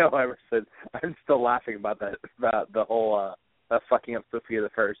 No, Emerson. I'm still laughing about that. About the whole fucking up Sophia the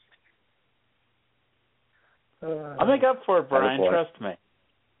First. I'll make up for it, Brian. Trust me.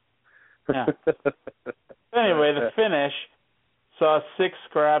 Yeah. Anyway, the finish saw Six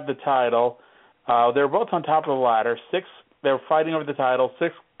grab the title. They were both on top of the ladder. They were fighting over the title.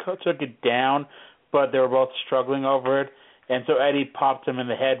 Six took it down, but they were both struggling over it. And so Eddie popped him in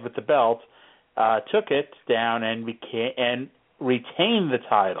the head with the belt, took it down, and retained the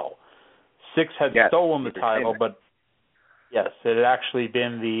title. Six had stolen the title, but yes, it had actually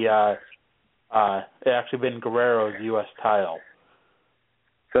been Guerrero's U.S. title.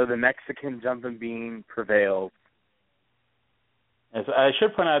 So the Mexican jumping bean prevailed. As I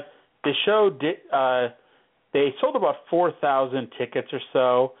should point out, the show they sold about 4,000 tickets or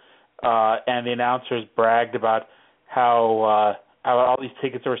so, and the announcers bragged about how all these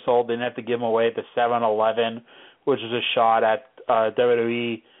tickets were sold. They didn't have to give them away at the 7-Eleven, which was a shot at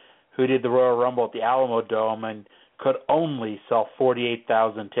WWE, who did the Royal Rumble at the Alamo Dome and could only sell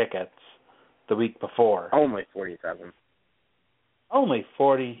 48,000 tickets the week before. Only 40,000. Only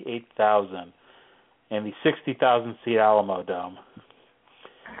 48,000 in the 60,000-seat Alamo Dome.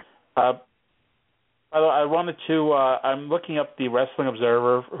 I wanted to. I'm looking up the Wrestling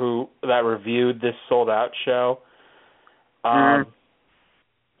Observer that reviewed this sold-out show, and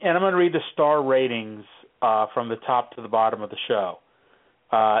I'm going to read the star ratings from the top to the bottom of the show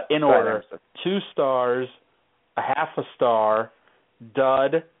in order: 2 stars, a half a star,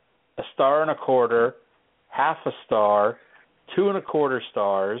 dud, a star and a quarter, half a star, 2 1/4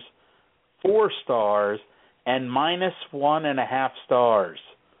 stars, 4 stars, and -1.5 stars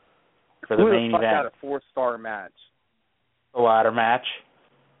for the main event. Had a 4-star match? The ladder match.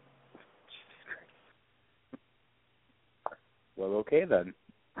 Well, okay then.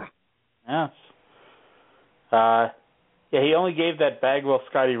 Yes. He only gave that Bagwell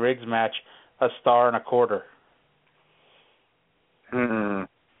Scotty Riggs match a 1 1/4 stars.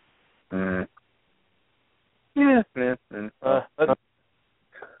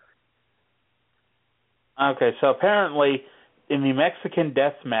 Okay, so apparently in the Mexican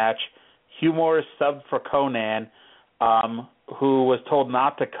death match, Hugh Morris subbed for Conan, who was told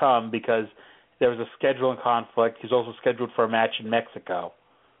not to come because there was a scheduling conflict. He's also scheduled for a match in Mexico.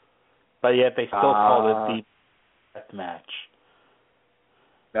 But yet they still called it the death match.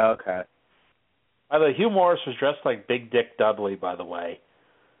 Okay. By the way, Hugh Morris was dressed like Big Dick Dudley, by the way.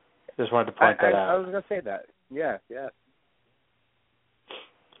 Just wanted to point that out. I was going to say that. Yeah.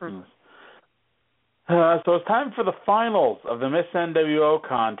 So it's time for the finals of the Miss nWo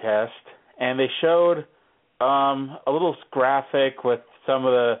contest, and they showed a little graphic with some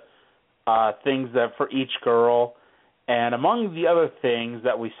of the things that for each girl. And among the other things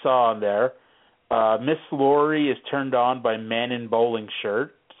that we saw in there, Miss Laurie is turned on by men in bowling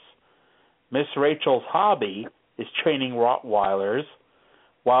shirts. Miss Rachel's hobby is training Rottweilers,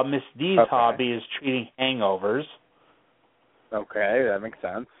 while Miss D's hobby is treating hangovers. Okay, that makes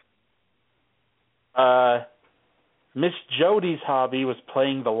sense. Miss Jody's hobby was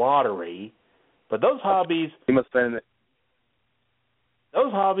playing the lottery, but those hobbies...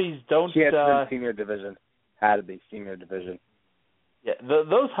 Those hobbies don't... She had to be senior division. Had to be senior division. Yeah,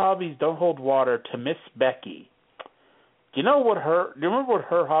 those hobbies don't hold water to Miss Becky. Do you remember what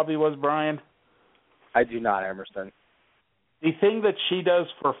her hobby was, Brian? I do not, Emerson. The thing that she does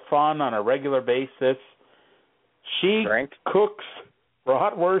for fun on a regular basis, she cooks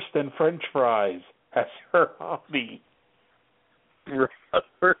bratwurst and French fries. That's her hobby.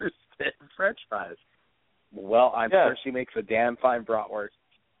 Bratwurst and French fries. Well, I'm sure she makes a damn fine bratwurst.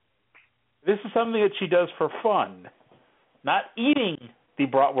 This is something that she does for fun. Not eating the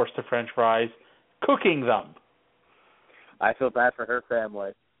bratwurst and French fries, cooking them. I feel bad for her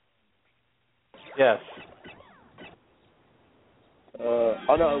family. Yes.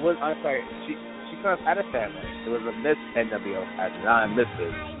 I'm sorry. She kind of had a family. It was a Miss nWo, not a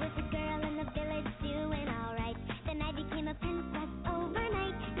Mrs.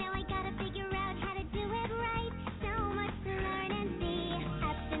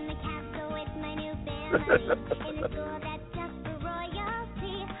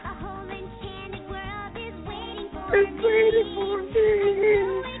 It's waiting for me.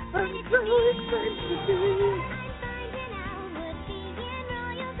 I'm so excited.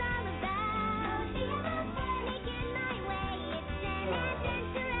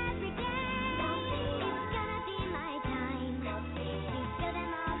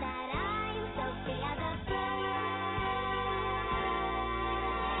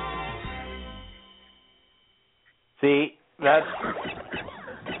 See, that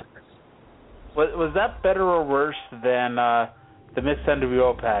was that better or worse than the Miss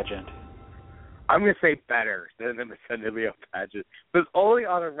nWo pageant? I'm going to say better than the Miss nWo pageant. Because only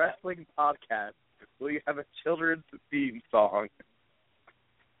on a wrestling podcast will you have a children's theme song.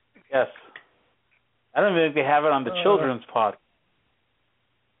 Yes. I don't even think they have it on the children's podcast.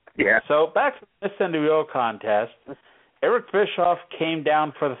 Yeah. So back to the Miss nWo contest, Eric Bischoff came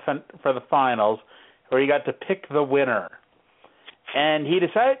down for the finals, where he got to pick the winner, and he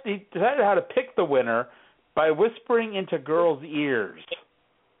decided how to pick the winner by whispering into girls' ears.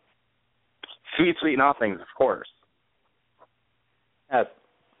 Sweet, sweet nothings, of course. Yes.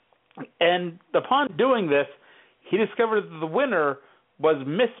 And upon doing this, he discovered that the winner was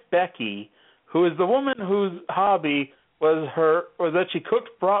Miss Becky, who is the woman whose hobby was that she cooked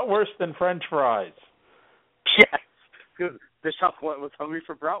bratwurst and French fries. Yes, because Bischoff was hungry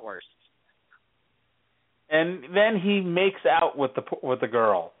for bratwurst. And then he makes out with the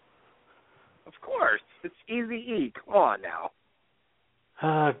girl. Of course, it's easy E. Come on now.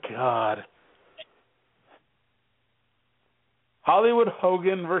 Oh God. Hollywood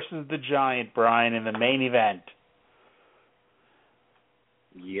Hogan versus the Giant, Brian, in the main event.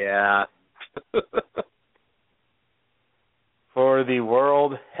 Yeah. For the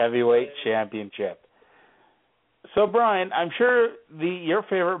World Heavyweight Championship. So, Brian, I'm sure your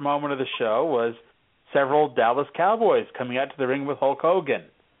favorite moment of the show was several Dallas Cowboys coming out to the ring with Hulk Hogan.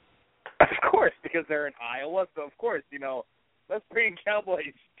 Of course, because they're in Iowa, so of course, let's bring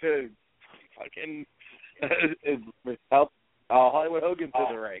Cowboys to fucking help Hollywood Hogan to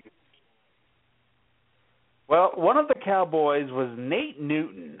the ring. Well, one of the Cowboys was Nate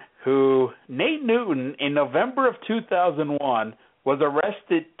Newton, in November of 2001, was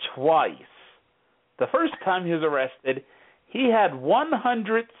arrested twice. The first time he was arrested, he had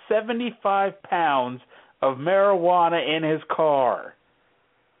 175 pounds of marijuana in his car.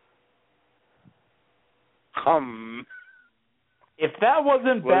 If that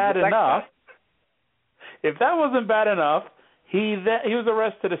wasn't bad enough, he was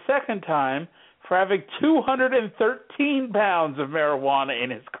arrested a second time for having 213 pounds of marijuana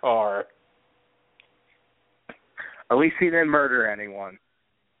in his car. At least he didn't murder anyone.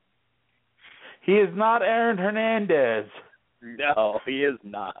 He is not Aaron Hernandez. No, he is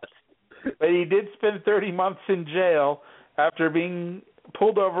not. But he did spend 30 months in jail after being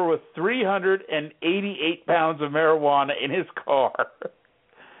pulled over with 388 pounds of marijuana in his car.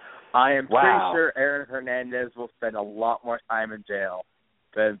 I am pretty sure Aaron Hernandez will spend a lot more time in jail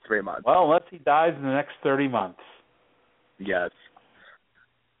than 3 months. Well, unless he dies in the next 30 months. Yes.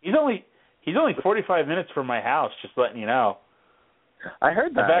 He's only 45 minutes from my house, just letting you know. I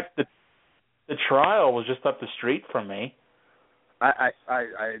heard that. In fact, the trial was just up the street from me. I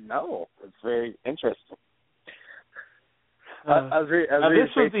know. It's very interesting. I was reading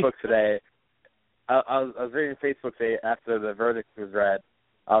Facebook today. I was reading Facebook today after the verdict was read.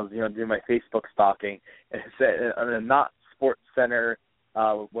 I was doing my Facebook stalking, and it said on a not Sports Center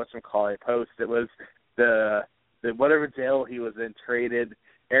post, it was the whatever jail he was in traded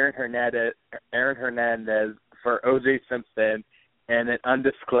Aaron Hernandez for O.J. Simpson and an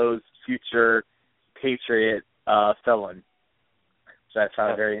undisclosed future Patriot felon. So I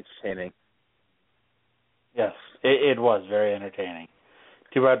found very entertaining. Yes, it was very entertaining.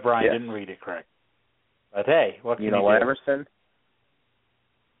 Too bad Brian didn't read it correct. But hey, what can you do? You know what, Emerson?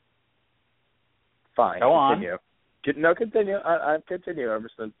 Fine. Go continue. No, continue. I continue,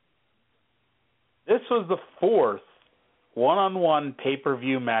 Emerson. This was the fourth one-on-one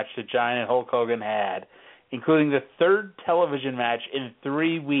pay-per-view match that Giant and Hulk Hogan had, including the third television match in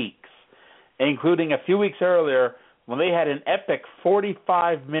 3 weeks, and including a few weeks earlier when they had an epic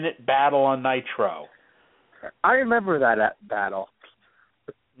 45-minute battle on Nitro. I remember that battle.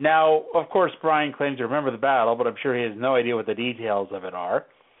 Now, of course, Brian claims to remember the battle, but I'm sure he has no idea what the details of it are.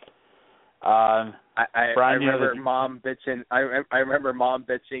 I remember Mom bitching. I remember Mom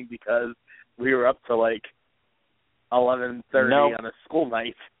bitching because we were up to like 11:30 on a school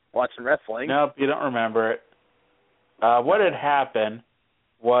night watching wrestling. Nope, you don't remember it. What had happened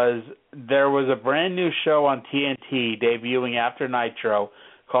was there was a brand new show on TNT debuting after Nitro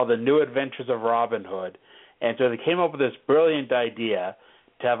called The New Adventures of Robin Hood. And so they came up with this brilliant idea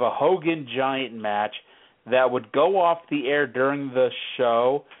to have a Hogan-Giant match that would go off the air during the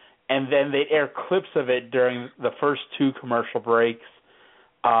show, and then they'd air clips of it during the first 2 commercial breaks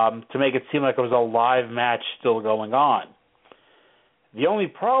to make it seem like it was a live match still going on. The only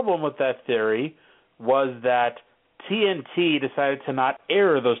problem with that theory was that TNT decided to not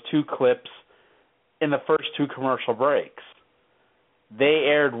air those 2 clips in the first 2 commercial breaks. They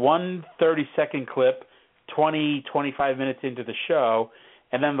aired one 30-second clip 20, 25 minutes into the show,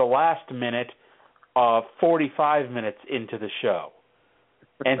 and then the last minute 45 minutes into the show.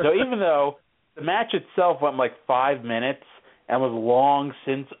 And so even though the match itself went like 5 minutes and was long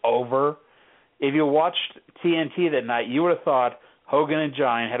since over, if you watched TNT that night, you would have thought Hogan and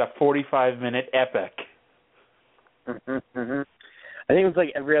Giant had a 45-minute epic. Mm-hmm. I think it was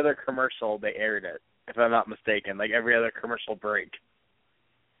like every other commercial they aired it, if I'm not mistaken, like every other commercial break.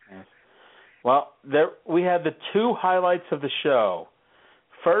 Yes. Well, we had the two highlights of the show.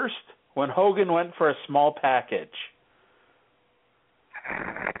 First, when Hogan went for a small package.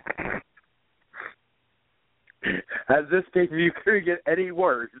 As this pay-per-view couldn't get any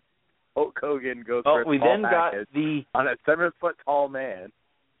worse, Hulk Hogan goes for a small package on a 7-foot-tall man.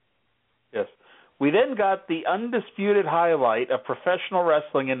 Yes. We then got the undisputed highlight of professional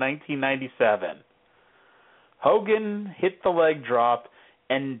wrestling in 1997. Hogan hit the leg drop,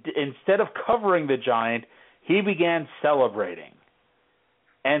 and instead of covering the Giant, he began celebrating.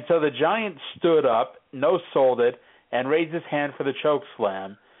 And so the Giant stood up, no-sold it, and raised his hand for the choke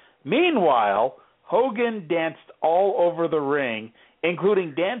slam. Meanwhile, Hogan danced all over the ring,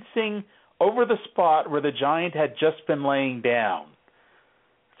 including dancing over the spot where the Giant had just been laying down.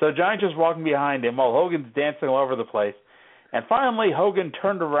 So Giant just walking behind him while Hogan's dancing all over the place. And finally, Hogan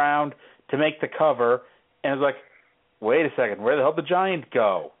turned around to make the cover and was like, wait a second, where the hell did the Giant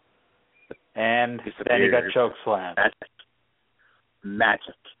go? And then he got choke slammed.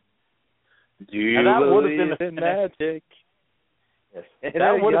 Magic. Do you and that would have believe been the in finish. magic? Yes.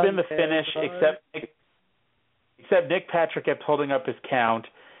 That would have been the finish, except Nick Patrick kept holding up his count,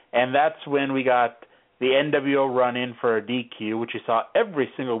 and that's when we got the NWO run in for a DQ, which you saw every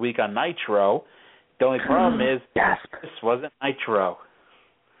single week on Nitro. The only problem is this wasn't Nitro.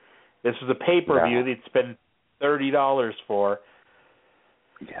 This was a pay-per-view they'd spend $30 for.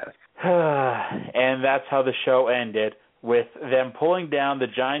 Yes. And that's how the show ended, with them pulling down the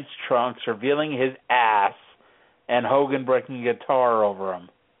Giant's trunks, revealing his ass, and Hogan breaking a guitar over him.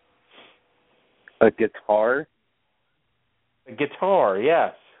 A guitar? A guitar,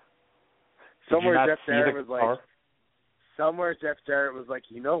 yes. Somewhere Jeff Jarrett was like,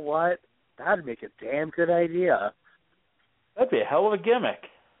 you know what? That'd make a damn good idea. That'd be a hell of a gimmick.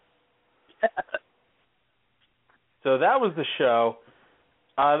 So that was the show.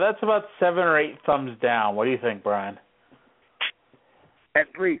 That's about 7 or 8 thumbs down. What do you think, Brian? At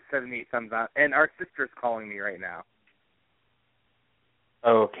least 7 or 8 thumbs down. And our sister's calling me right now.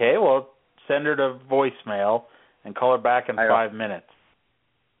 Okay, well, send her to voicemail and call her back in 5 minutes.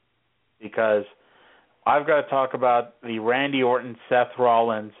 Because I've got to talk about the Randy Orton, Seth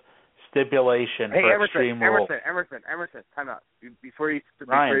Rollins stipulation for Extreme Rules. Emerson, time out. Before you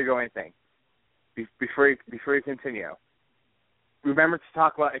go anything. Before you continue. Remember to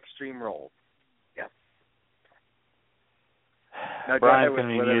talk about Extreme Rules. Yes. Now, Brian's go ahead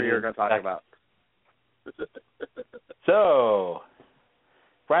with whatever you're going to talk about. So,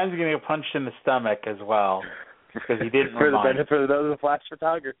 Brian's going to get punched in the stomach as well because he didn't for the benefit of those in flash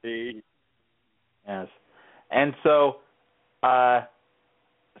photography. Yes. And so,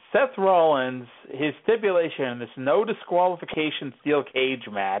 Seth Rollins, his stipulation in this no disqualification steel cage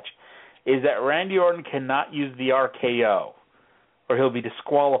match is that Randy Orton cannot use the RKO, or he'll be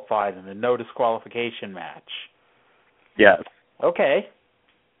disqualified in the no disqualification match. Yes. Okay.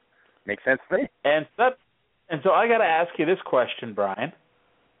 Makes sense to me. And so I got to ask you this question, Brian.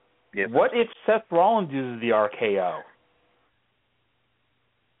 Yes. What if Seth Rollins uses the RKO?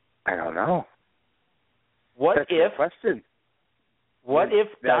 I don't know. What if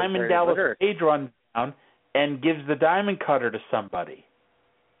Diamond Dallas Page runs down and gives the Diamond Cutter to somebody?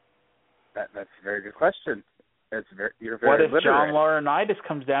 That's a very good question. You're very what if literate. John Laurinaitis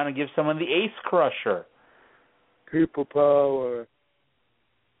comes down and gives someone the Ace Crusher? People power.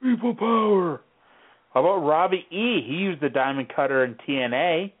 People power. How about Robbie E? He used the Diamond Cutter in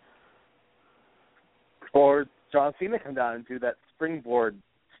TNA. Or John Cena come down and do that springboard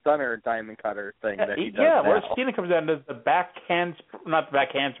stunner Diamond Cutter thing that he does now. Or Cena comes down and does the not the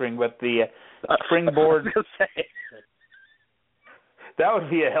back handspring, but the springboard. That would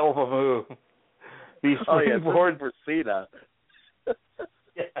be a hell of a move. The springboard for Cena.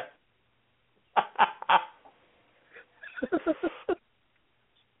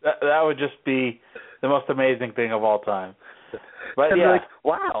 that would just be the most amazing thing of all time. But like,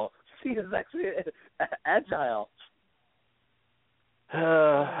 wow, Cena's actually agile.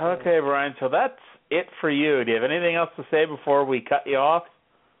 Okay, Brian, so that's it for you. Do you have anything else to say before we cut you off?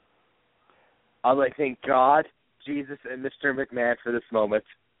 I'd like to thank God, Jesus, and Mr. McMahon for this moment.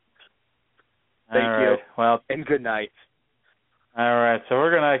 Thank you. Well, and good night. All right, so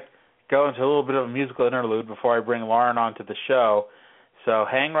we're going to go into a little bit of a musical interlude before I bring Lauren onto the show. So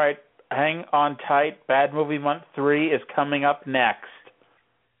hang on tight. Bad Movie Month 3 is coming up next.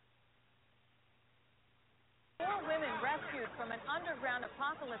 4 women rescued from an underground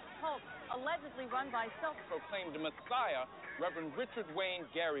apocalypse cult allegedly run by self-proclaimed Messiah, Reverend Richard Wayne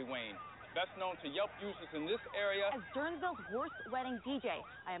Gary Wayne, best known to Yelp users in this area as Durnsville's worst wedding DJ.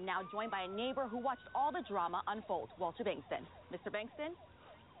 I am now joined by a neighbor who watched all the drama unfold, Walter Bankston. Mr. Bankston?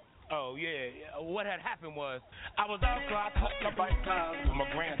 Oh, yeah. What had happened was I was outside putting a bike time with my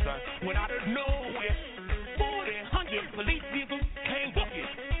grandson when out of nowhere 400 police vehicles came booking.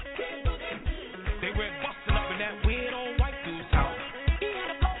 They were busting up in that weird old white dude's house. He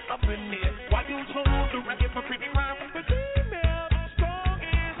had a boat up in there. White dudes hold the record for creepy crime with the female strong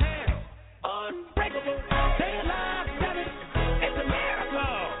as hell. Unbreakable. Stay alive, damn it. It's a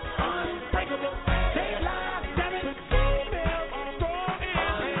miracle. Unbreakable. Stay alive, damn it. Female strong as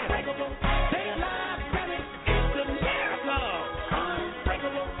hell. Unbreakable. Stay alive, damn it. It's a miracle.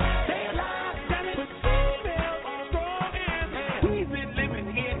 Unbreakable. Stay alive, damn it. Female strong as hell. We've been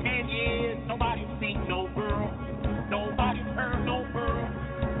living here 10 years. Nobody's seen no girl. Nobody's heard no girl.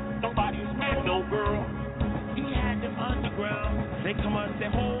 Nobody's met no girl. He had them underground. They come and say,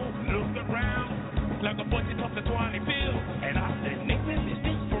 "Hold, look around," like a bunch of tough to 20 pills. And I said, "Nathan, is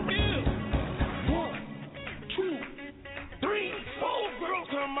this for real?" 1, 2, 3, 4 girls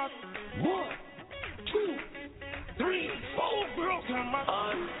come up. 1, 2, 3, 4 girls come up.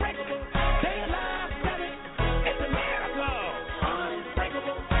 Unbreakable, stay alive, damn it. It's a miracle.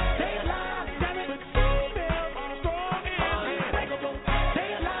 Unbreakable, stay alive, damn it. Female are strong as hell. Unbreakable,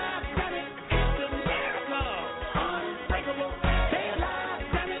 stay alive, damn it. It's a miracle. Unbreakable, stay alive,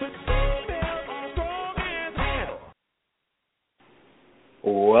 damn it. Female are strong as hell.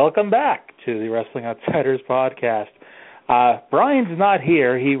 Welcome back to the Wrestling Outsiders podcast. Brian's not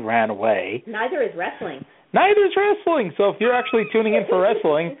here. He ran away. Neither is wrestling. Neither is wrestling. So if you're actually tuning in for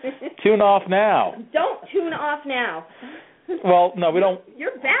wrestling, tune off now. Don't tune off now. Well, no, we don't.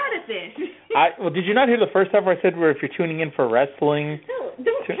 You're bad at this. Well, did you not hear the first time where I said if you're tuning in for wrestling? No,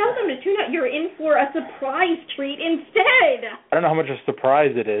 don't tell them to tune out. You're in for a surprise treat instead. I don't know how much of a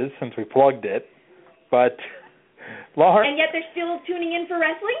surprise it is since we plugged it, but Lauren. And yet they're still tuning in for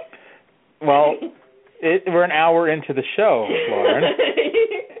wrestling? Well, we're an hour into the show, Lauren.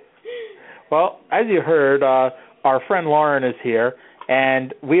 Well, as you heard, our friend Lauren is here,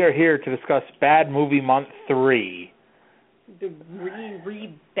 and we are here to discuss Bad Movie Month 3. The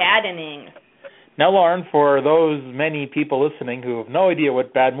re-baddening. Now, Lauren, for those many people listening who have no idea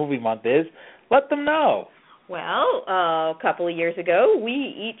what Bad Movie Month is, let them know. Well, a couple of years ago, we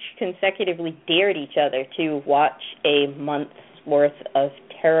each consecutively dared each other to watch a month's worth of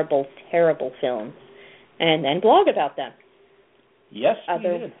terrible, terrible films and then blog about them. Yes, we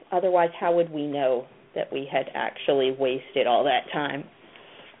did. Otherwise, how would we know that we had actually wasted all that time?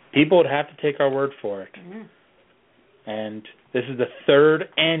 People would have to take our word for it. Mm. And this is the 3rd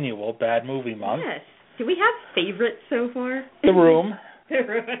annual Bad Movie Month. Yes. Do we have favorites so far? The Room. The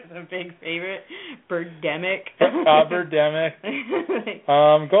Room is a big favorite. Birdemic. Birdemic.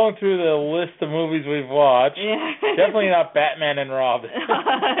 Going through the list of movies we've watched. Yeah. Definitely not Batman and Robin.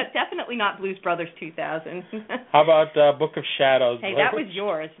 Definitely not Blues Brothers 2000. How about Book of Shadows? Hey, that was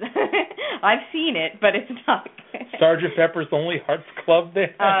yours. I've seen it, but it's not. Sgt. Pepper's Lonely Hearts Club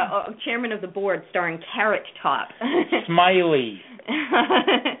there? Chairman of the Board starring Carrot Top. Smiley.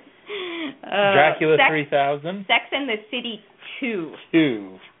 Dracula 3000. Sex and the City 2.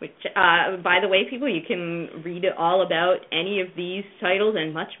 Which, by the way, people, you can read all about any of these titles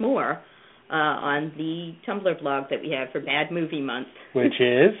and much more on the Tumblr blog that we have for Bad Movie Month. Which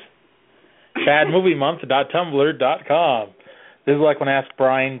is badmoviemonth.tumblr.com. This is like when I asked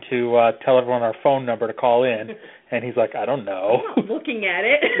Brian to tell everyone our phone number to call in, and he's like, I don't know. I'm not looking at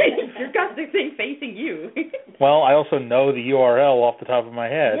it. You've got the thing facing you. Well, I also know the URL off the top of my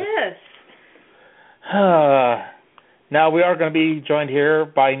head. Yes. Now, we are going to be joined here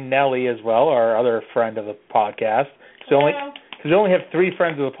by Nellie as well, our other friend of the podcast. Because we only have 3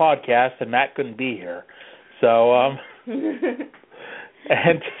 friends of the podcast, and Matt couldn't be here. So,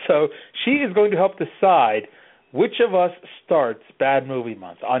 and so she is going to help decide which of us starts Bad Movie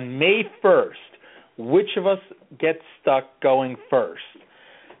Month. On May 1st, which of us gets stuck going first?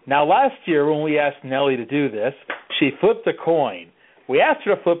 Now, last year when we asked Nellie to do this, she flipped a coin. We asked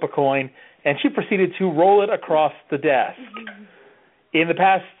her to flip a coin, and she proceeded to roll it across the desk. In the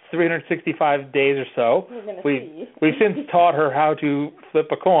past 365 days or so, we've since taught her how to flip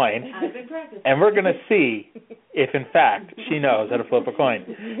a coin, and we're going to see if, in fact, she knows how to flip a coin.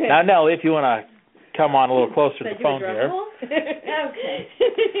 Now, Nellie, if you want to come on a little closer to the phone here. Okay.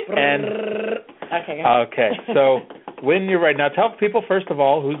 And okay, so when you're ready, now tell people first of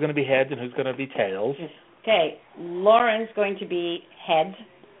all who's going to be heads and who's going to be tails. Okay, Lauren's going to be heads.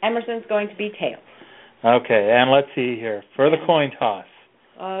 Emerson's going to be tails. Okay, and let's see here for the coin toss.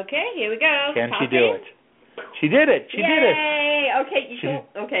 Okay, here we go. Can she do it? She did it. She did it. Yay! Okay,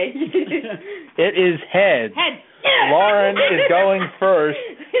 okay. It is heads. Heads. Lauren is going first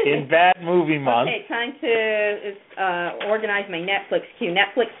in Bad Movie Month. Okay, time to organize my Netflix queue.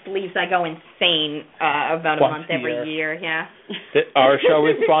 Netflix believes I go insane about a month every year. Yeah. Our show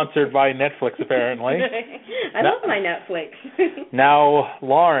is sponsored by Netflix, apparently. I love my Netflix. Now,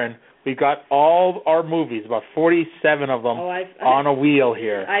 Lauren, we've got all our movies, about 47 of them, on a wheel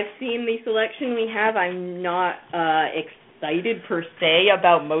here. I've seen the selection we have. I'm not excited per se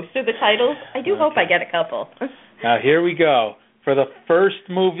about most of the titles. I do hope I get a couple. Now, here we go for the first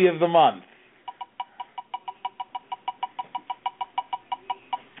movie of the month.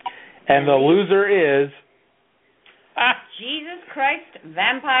 And the loser is... Jesus Christ,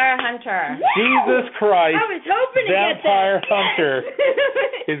 Vampire Hunter. Jesus Christ, I was hoping to Vampire get that. Hunter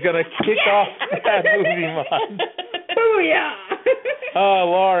is going to kick off Bad Movie Month. Booyah! Oh,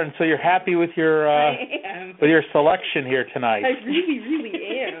 Lauren, so you're happy with your selection here tonight? I really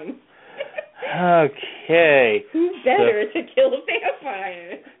am. Okay. Who's better to kill a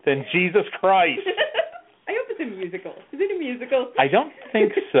vampire than Jesus Christ? I hope it's a musical. Is it a musical? I don't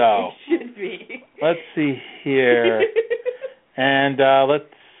think so. It should be. Let's see here. And let's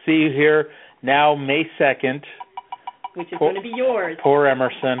see here. Now, May 2nd. Which is going to be yours. Poor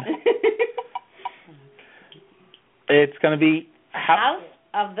Emerson. It's going to be... House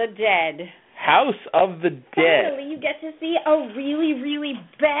of the Dead. House of the Dead. Finally, you get to see a really, really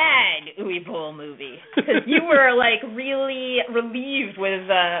bad Uwe Boll movie. Because you were, really relieved with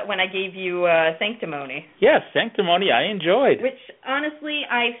when I gave you Sanctimony. Yes, Sanctimony I enjoyed. Which, honestly,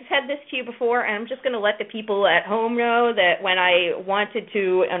 I've said this to you before, and I'm just going to let the people at home know that when I wanted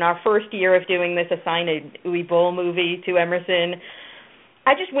to, in our first year of doing this, assign a Uwe Boll movie to Emerson,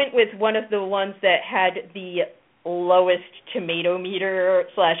 I just went with one of the ones that had the lowest tomato meter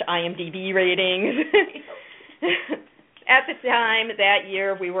 / IMDb ratings. At the time, that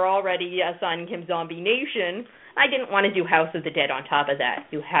year, we were already assigning him Zombie Nation. I didn't want to do House of the Dead on top of that.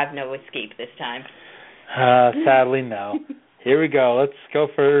 You have no escape this time. Sadly, no. Here we go. Let's go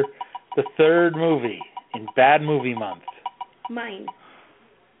for the third movie in Bad Movie Month. Mine.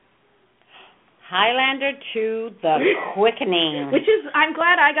 Highlander 2, The Quickening. Which is, I'm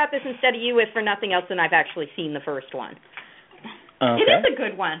glad I got this instead of you, if for nothing else, than I've actually seen the first one. Okay. It is a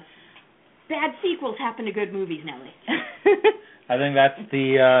good one. Bad sequels happen to good movies, Nellie. I think that's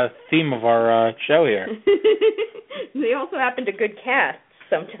the theme of our show here. They also happen to good casts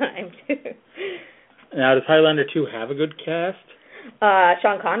sometimes, too. Now, does Highlander 2 have a good cast?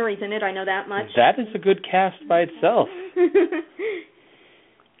 Sean Connery's in it, I know that much. That is a good cast by itself.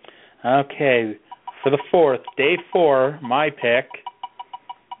 Okay, for the fourth, day 4, my pick.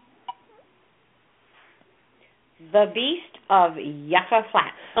 The Beast of Yucca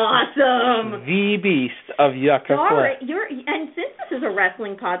Flats. Awesome. The Beast of Yucca Flats. And since this is a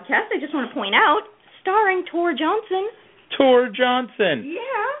wrestling podcast, I just want to point out, starring Tor Johnson. Tor Johnson.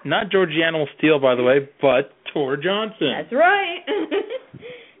 Yeah. Not Georgie Animal Steel, by the way, but Tor Johnson. That's right.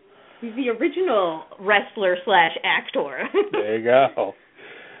 He's the original wrestler / actor. There you go.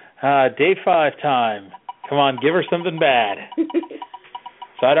 Day 5 time. Come on, give her something bad.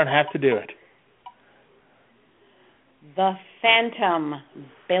 So I don't have to do it. The Phantom,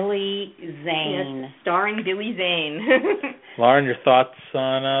 Billy Zane. Yes, starring Billy Zane. Lauren, your thoughts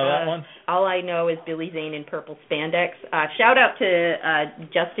on that one? All I know is Billy Zane in purple spandex. Shout out to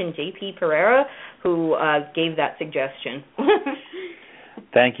Justin J.P. Pereira, who gave that suggestion.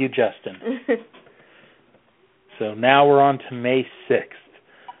 Thank you, Justin. So now we're on to May 6th.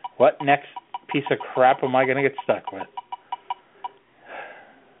 What next piece of crap am I going to get stuck with?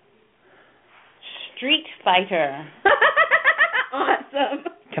 Street Fighter. Awesome.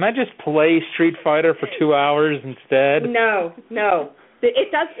 Can I just play Street Fighter for 2 hours instead? No.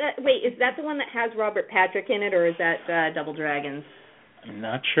 It does. Wait, is that the one that has Robert Patrick in it, or is that Double Dragons? I'm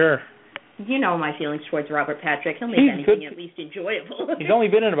not sure. You know my feelings towards Robert Patrick. He'll make anything at least enjoyable. He's only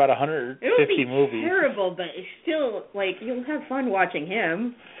been in about 150 It'll be movies. Terrible, but it's still, you'll have fun watching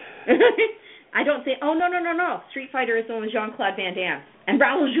him. I don't think... Oh, no. Street Fighter is the one with Jean-Claude Van Damme. And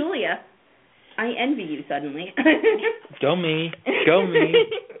Raul Julia. I envy you suddenly. Go me.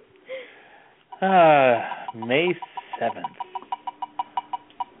 May 7th.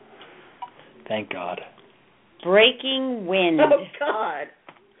 Thank God. Breaking Wind. Oh, God.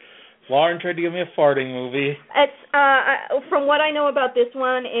 Lauren tried to give me a farting movie. It's from what I know about this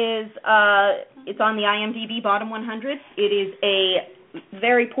one is it's on the IMDb bottom 100. It is a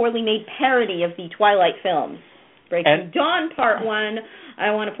very poorly made parody of the Twilight films. Breaking Dawn Part 1,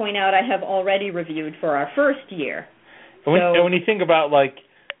 I want to point out I have already reviewed for our first year. And when you think about, like,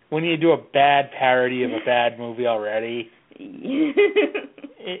 when you do a bad parody of a bad movie already,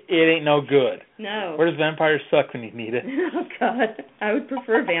 it ain't no good. No. Where does Vampire Suck when you need it? Oh, God. I would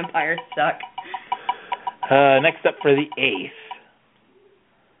prefer Vampire Suck. Next up for the 8th.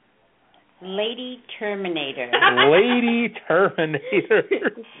 Lady Terminator. Lady Terminator.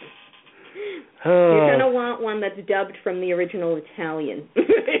 You're going to want one that's dubbed from the original Italian.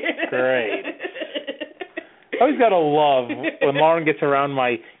 Great. I always got to love when Lauren gets around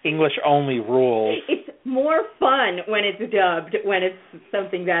my English-only rules. It's more fun when it's dubbed, when it's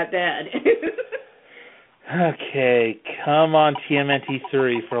something that bad. Okay, come on TMNT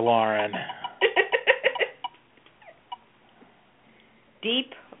 3 for Lauren.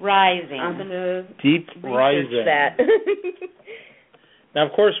 Deep Rising. I'm going to Deep Rising. That. Now,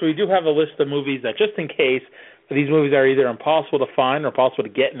 of course, we do have a list of movies that, just in case these movies are either impossible to find or impossible to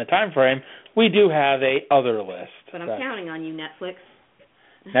get in the time frame, we do have a other list. But I'm counting on you, Netflix.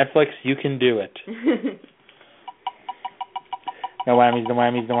 Netflix, you can do it. No whammies, no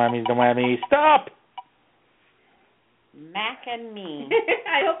whammies, no whammies, no whammies. Stop! Mac and Me.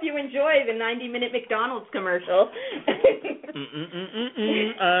 I hope you enjoy the 90-minute McDonald's commercial.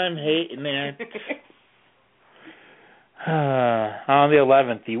 I'm hating it. On the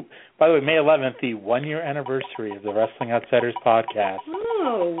 11th, by the way, May 11th, the 1-year anniversary of the Wrestling Outsiders podcast.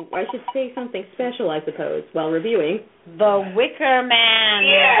 Oh, I should say something special, I suppose, while reviewing. The Wicker Man.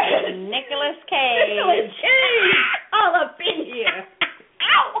 Yes! Nicolas Cage. Nicolas Cage! All up in here.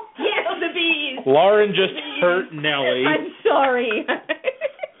 Ow! Yes, the bees. Lauren just hurt Nellie. I'm sorry.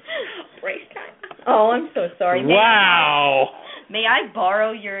 Break time. Oh, I'm so sorry. Wow. May I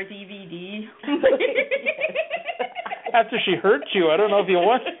borrow your DVD? After she hurt you, I don't know if you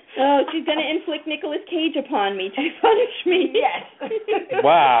want. Oh, she's going to inflict Nicolas Cage upon me to punish me. Yes.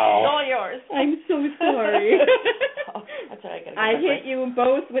 Wow. It's all yours. I'm so sorry. That's what I hit you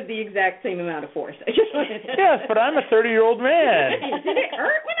both with the exact same amount of force. I just wanted to... Yes, but I'm a 30-year-old man. Did it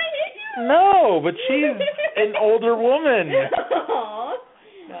hurt when I hit you? No, but she's an older woman. Aww.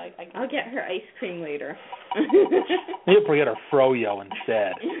 No, I'll get her ice cream later. You'll forget her froyo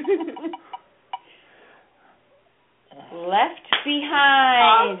instead. Left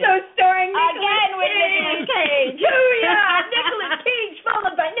Behind. Also starring Again with Nicolas Cage. Yeah, Nicolas Cage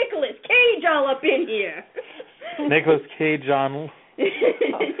followed by Nicolas Cage all up in here. Nicolas Cage on.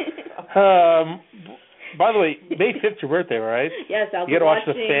 By the way, May 5th is your birthday, right? Yes, I'll be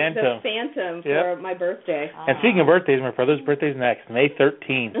watching watching The Phantom for my birthday. And speaking of birthdays, my brother's birthday's next, May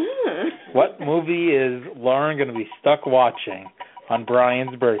 13th. What movie is Lauren going to be stuck watching on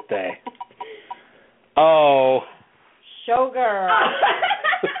Brian's birthday? Oh. Showgirl.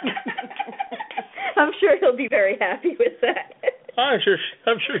 I'm sure he'll be very happy with that. I'm sure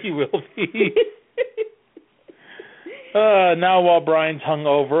he will be. Now while Brian's hung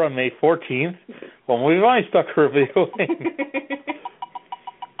over on May 14th, well, we've only stuck reviewing.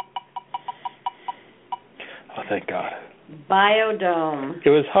 Oh, thank God. Biodome. It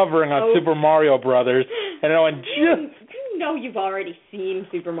was hovering on Super Mario Brothers, and I went just... You know you've already seen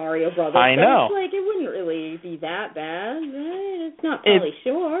Super Mario Brothers. I know. It's like, it wouldn't really be that bad. It's not really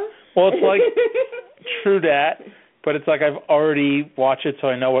sure. Well, it's like, true that, but it's like I've already watched it, so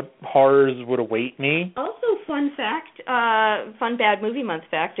I know what horrors would await me. Also, fun fact, fun bad movie month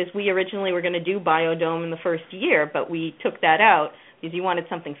fact, is we originally were going to do Biodome in the first year, but we took that out because you wanted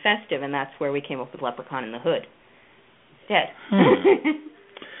something festive, and that's where we came up with Leprechaun in the Hood instead.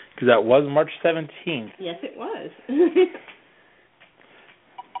 Because that was March 17th. Yes, it was.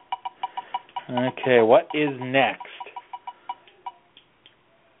 Okay, what is next?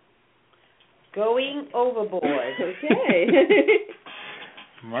 Going Overboard. Okay.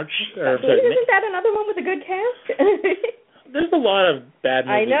 March. Isn't that another one with a good cast? There's a lot of bad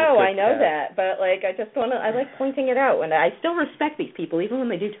movies. I know that, but like I like pointing it out, and I still respect these people even when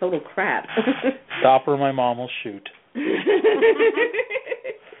they do total crap. Stop or my mom will shoot.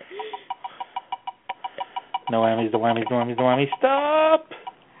 No whammies, no whammies, no whammies, no whammies. Stop!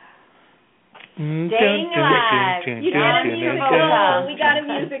 Staying Alive. You got a musical. We got a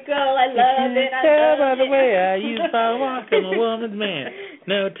musical. I love it. By the way, I use my walk. I'm a woman's man.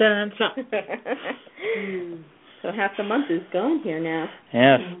 No time. So half the month is gone here now.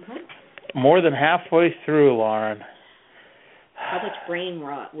 Yes. More than halfway through, Lauren. How much brain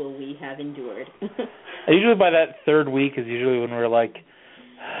rot will we have endured? Usually by that third week is usually when we're like,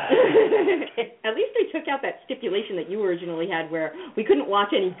 At least they took out that stipulation that you originally had where we couldn't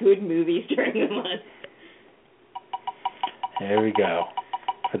watch any good movies during the month. There we go.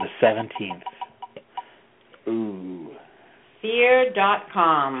 For the 17th. Ooh.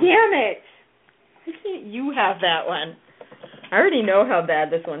 Fear.com. Damn it! Why can't you have that one? I already know how bad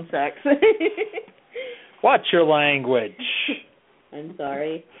this one sucks. Watch your language. I'm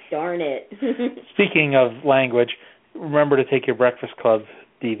sorry. Darn it. Speaking of language, remember to take your Breakfast Club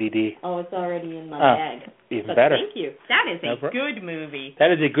DVD. Oh, it's already in my bag. Even but better. Thank you. That is a good movie.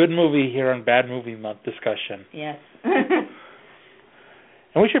 That is a good movie here on Bad Movie Month discussion. Yes.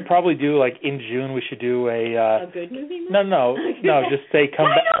 And we should probably do, like, in June, we should do a good movie month? No, just say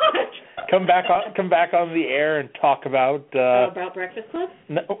come back on the air and talk about about Breakfast Club?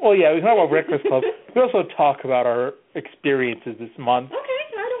 No, well, yeah, we can talk about Breakfast Club. We also talk about our experiences this month.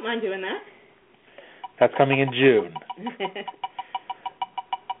 Okay, I don't mind doing that. That's coming in June.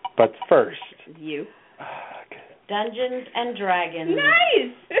 But first, you. Dungeons and Dragons.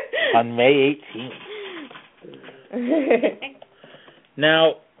 Nice. On May 18th.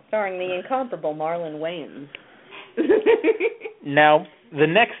 Now, starring the incomparable Marlon Wayans. Now, the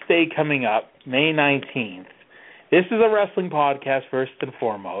next day coming up, May 19th, this is a wrestling podcast first and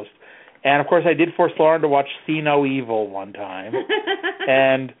foremost. And, of course, I did force Lauren to watch See No Evil one time.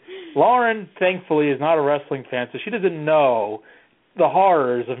 And Lauren, thankfully, is not a wrestling fan, so she doesn't know the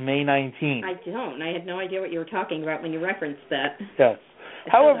horrors of May 19th. I don't. I had no idea what you were talking about when you referenced that. Yes.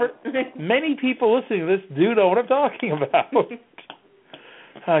 However, many people listening to this do know what I'm talking about.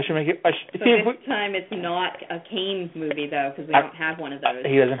 I should make it. This time it's not a Kane movie, though, because we don't have one of those.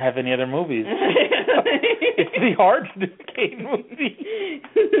 He doesn't have any other movies. It's pretty hard to do a Kane movie.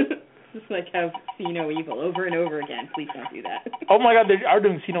 Just like how See No Evil over and over again. Please don't do that. Oh, my God, they are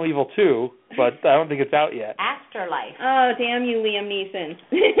doing See No Evil 2, but I don't think it's out yet. Afterlife. Oh, damn you, Liam Neeson.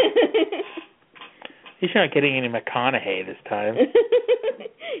 He's not getting any McConaughey this time.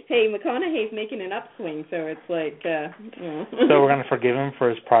 Hey, McConaughey's making an upswing, so it's like, So we're going to forgive him for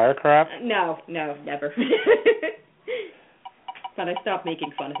his prior crap? No, never. But I stopped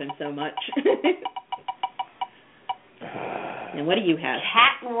making fun of him so much. And what do you have?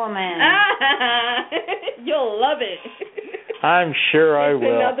 Catwoman. You'll love it. I'm sure I will.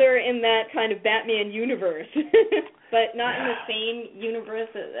 It's another in that kind of Batman universe. But not in the same universe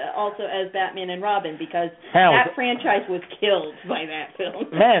also as Batman and Robin, because that franchise was killed by that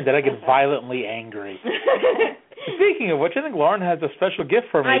film. Man, did I get violently angry. Speaking of which, I think Lauren has a special gift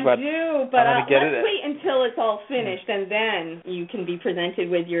for me. I but do, but let's wait until it's all finished, and then you can be presented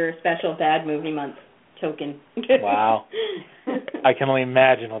with your special Bad Movie Month token. Wow. I can only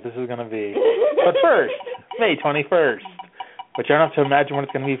imagine what this is going to be. But first, May 21st, which I don't have to imagine what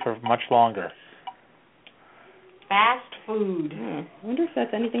it's going to be for much longer. Fast food. I wonder if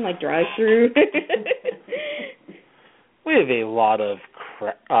that's anything like drive-through. We have a lot of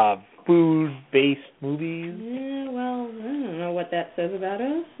food-based movies. Yeah, well, I don't know what that says about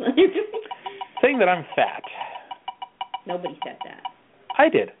us. Saying that I'm fat. Nobody said that. I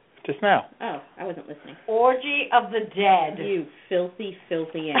did, just now. Oh, I wasn't listening. Orgy of the Dead. You filthy,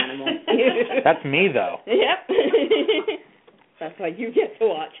 filthy animal. That's me, though. Yep. That's why you get to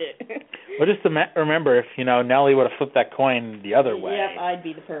watch it. Well, just remember, if, Nellie would have flipped that coin the other way. Yep, I'd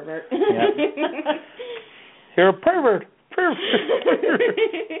be the pervert. Yep. You're a pervert.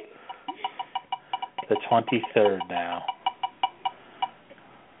 The 23rd now.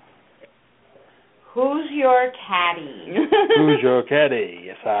 Who's your caddy? Who's your caddy?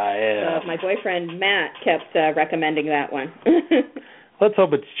 Yes, I am. My boyfriend, Matt, kept recommending that one. Let's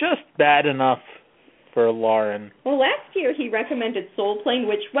hope it's just bad enough for Lauren. Well, last year he recommended Soul Plane,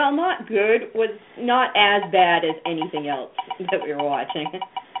 which, while not good, was not as bad as anything else that we were watching.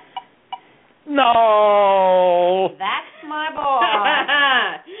 No! That's my boy.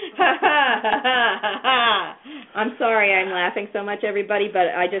 I'm sorry I'm laughing so much, everybody, but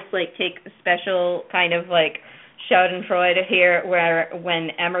I just, take a special kind of, schadenfreude here where when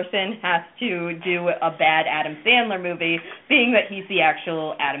Emerson has to do a bad Adam Sandler movie, being that he's the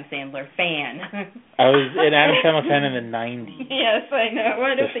actual Adam Sandler fan. I was an Adam Sandler fan in the 90s. Yes, I know.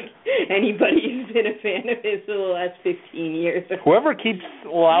 I don't think anybody's been a fan of his for the last 15 years. Whoever keeps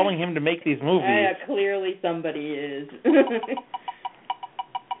allowing him to make these movies. Clearly somebody is.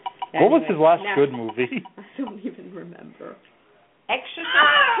 What was his last good movie? I don't even remember. Exorcist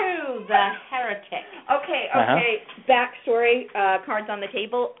 2, The Heretic. Okay. Backstory, cards on the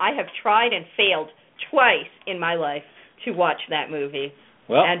table. I have tried and failed twice in my life to watch that movie.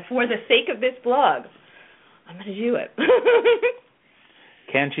 Well, and for the sake of this blog, I'm going to do it.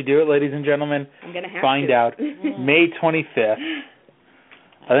 Can't you do it, ladies and gentlemen? I'm going to have Find to. out May 25th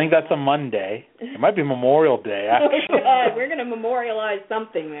I think that's a Monday. It might be Memorial Day, actually. Oh, God, we're going to memorialize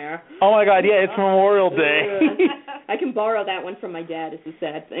something there. Oh, my God, yeah, it's Memorial Day. I can borrow that one from my dad. It's a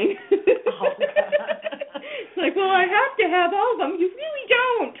sad thing. Oh, God. It's like, well, I have to have all of them. You really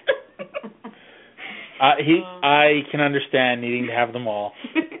don't. I can understand needing to have them all.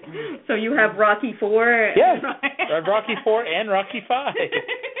 So you have Rocky 4? Yes, I have Rocky 4 and Rocky 5.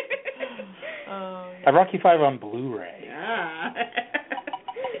 I have Rocky 5 on Blu-ray. Ah.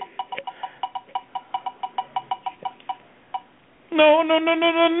 No! You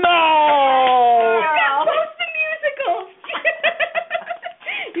got both the musicals.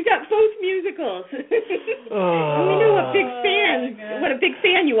 You got both musicals. We know what a big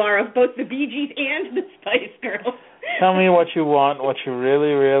fan you are of both the Bee Gees and the Spice Girls. Tell me what you want, what you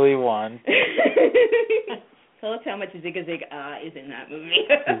really, really want. Tell us how much Zigga Zig Ah is in that movie.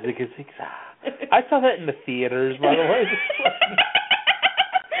 Zigga Zig Ah. I saw that in the theaters, by the way.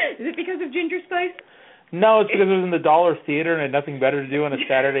 Is it because of Ginger Spice? No, it's because it was in the Dollar Theater and I had nothing better to do on a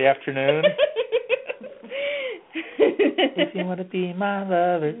Saturday afternoon. If you want to be my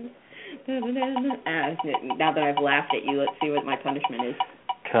lover. Now that I've laughed at you, let's see what my punishment is.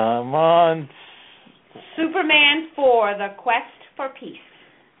 Come on. Superman 4, The Quest for Peace.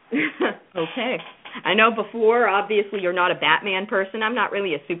 Okay. I know before, obviously, you're not a Batman person. I'm not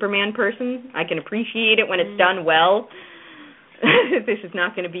really a Superman person. I can appreciate it when it's done well. This is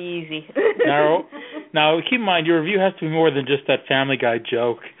not going to be easy. Now, keep in mind, your review has to be more than just that Family Guy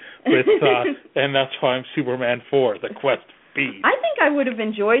joke with, and that's why I'm Superman 4, The Quest for Peace. I think I would have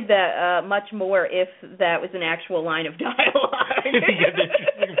enjoyed that much more if that was an actual line of dialogue.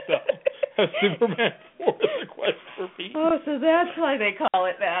 Superman 4, The Quest for Peace. Oh, so that's why they call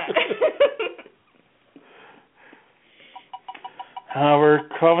it that. We're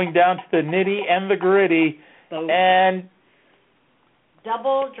coming down to the nitty and the gritty, and...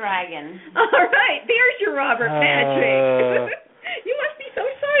 Double Dragon. All right, there's your Robert Patrick. You must be so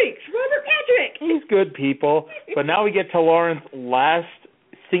psyched. Robert Patrick. He's good, people. But now we get to Lauren's last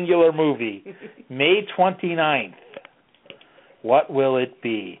singular movie, May 29th. What will it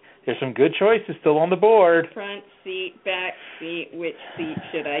be? There's some good choices still on the board. Front seat, back seat, which seat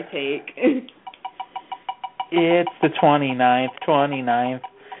should I take? It's the 29th.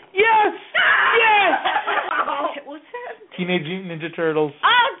 Yes! Yes! What's that? Teenage Mutant Ninja Turtles.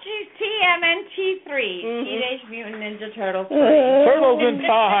 Oh, geez, TMNT3. Teenage Mutant Ninja Turtles 3. Turtles in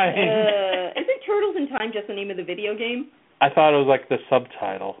Time. Isn't Turtles in Time just the name of the video game? I thought it was like the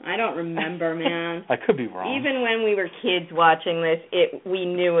subtitle. I don't remember, man. I could be wrong. Even when we were kids watching this, we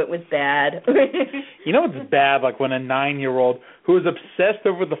knew it was bad. You know what's bad? Like when a 9-year-old who was obsessed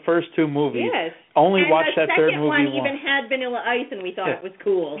over the first two movies only watched that third movie once. The second one even had Vanilla Ice, and we thought it was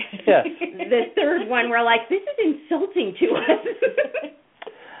cool. Yes. The third one, we're like, this is insulting to us.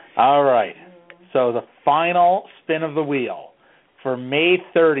 All right. So the final spin of the wheel for May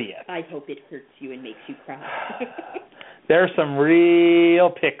 30th. I hope it hurts you and makes you cry. There's some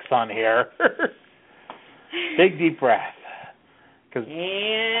real picks on here. Big deep breath. And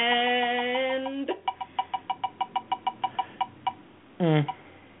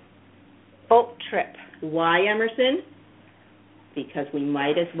Boat Trip. Why, Emerson? Because we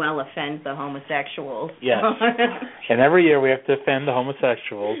might as well offend the homosexuals. Yes. And every year we have to offend the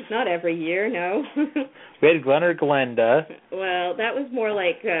homosexuals. Not every year, no. We had Glenn or Glenda. Well, that was more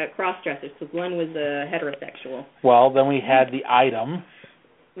like cross-dressers, because Glenn was heterosexual. Well, then we had the Item.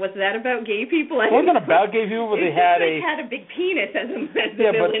 Was that about gay people? It wasn't about gay people, but they had had a big penis as a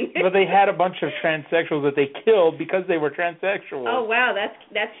villain. but they had a bunch of transsexuals that they killed because they were transsexuals. Oh wow, that's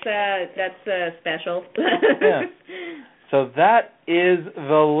special. Yeah. So that is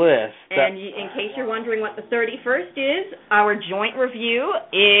the list. And in case you're wondering what the 31st is, our joint review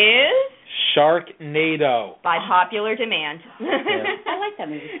is Sharknado. By popular demand. Yeah. I like that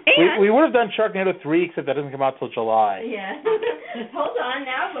movie. We would have done Sharknado 3, except that doesn't come out till July. Yeah. Hold on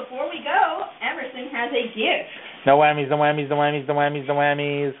now, before we go, Emerson has a gift. No whammies, no whammies, no whammies, no whammies, no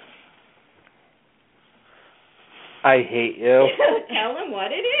whammies. I hate you. Tell them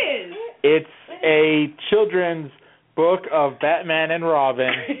what it is. It's a children's book of Batman and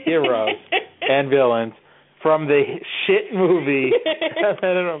Robin, heroes and villains, from the shit movie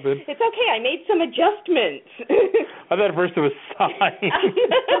Batman and Robin. It's okay, I made some adjustments. I thought at first it was signed.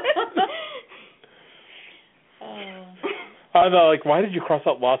 I thought, like, why did you cross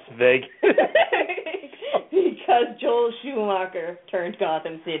out Las Vegas? Because Joel Schumacher turned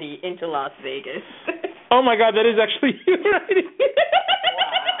Gotham City into Las Vegas. Oh my God, that is actually you writing.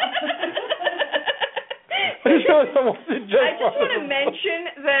 What is I just want to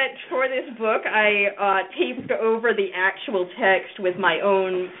mention that for this book, I taped over the actual text with my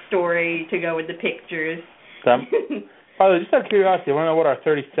own story to go with the pictures. By the way, just out of curiosity, you want to know what our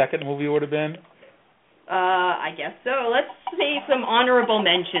 32nd movie would have been? I guess so. Let's see some honorable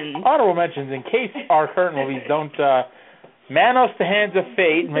mentions. Honorable mentions, in case our current movies don't Manos, the Hands of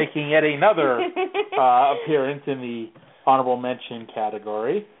Fate, making yet another appearance in the honorable mention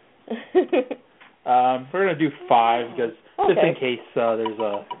category. We're going to do 5 because just in case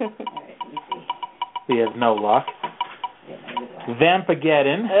we have no luck.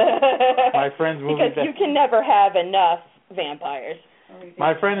 Vampageddon, my friend's movie. Because you can never have enough vampires.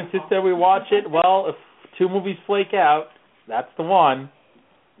 My friend insists that we watch it. Well, if 2 movies flake out, that's the one.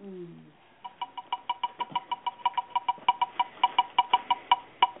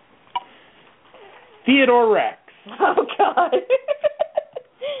 Theodore Rex. Oh, God.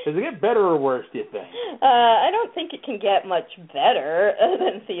 Does it get better or worse, do you think? I don't think it can get much better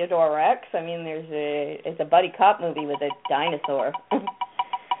than Theodore Rex. I mean, it's a buddy cop movie with a dinosaur.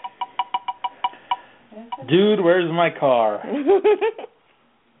 Dude, where's my car?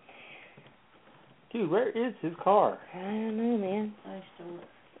 Dude, where is his car? I don't know, man. I stole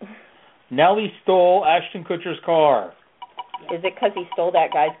it. Nellie stole Ashton Kutcher's car. Is it because he stole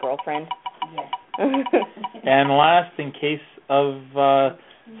that guy's girlfriend? Yes. And last, in case of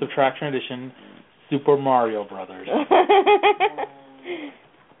subtraction addition, Super Mario Brothers. Okay.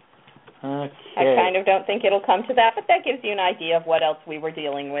 I kind of don't think it'll come to that, but that gives you an idea of what else we were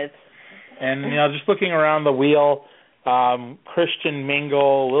dealing with. And, just looking around the wheel, Christian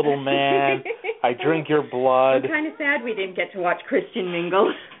Mingle, Little Man, I Drink Your Blood. I'm kind of sad we didn't get to watch Christian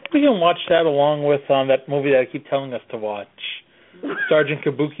Mingle. We can watch that along with that movie that I keep telling us to watch. Sergeant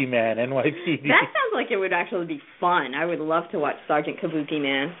Kabuki Man, NYPD. That sounds like it would actually be fun. I would love to watch Sergeant Kabuki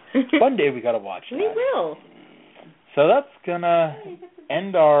Man. One day we got to watch that. We will. So that's going to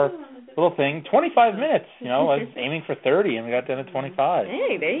end our little thing. 25 minutes, I was aiming for 30 and we got down to 25.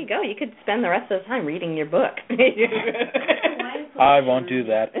 Hey, there you go. You could spend the rest of the time reading your book. I won't do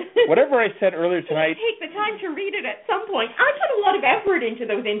that. Whatever I said earlier tonight. Take the time to read it at some point. I put a lot of effort into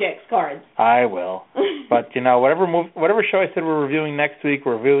those index cards. I will. But, whatever show I said we're reviewing next week,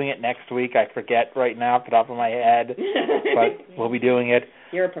 we're reviewing it next week. I forget right now off the top of my head. But we'll be doing it.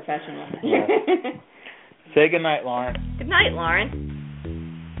 You're a professional. Yeah. Say goodnight, Lauren. Good night, Lauren.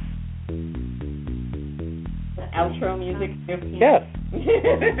 Outro music. Yes.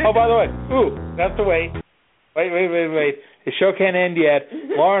 Oh, by the way, that's the way. Wait. The show can't end yet.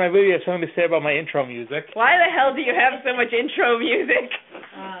 Lauren, I believe you have something to say about my intro music. Why the hell do you have so much intro music?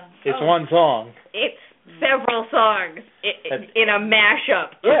 It's one song. It's several songs in a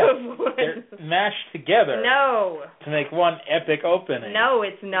mashup. Yes, they're mashed together. No. To make one epic opening. No,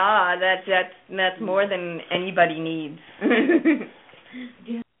 it's not. That's more than anybody needs.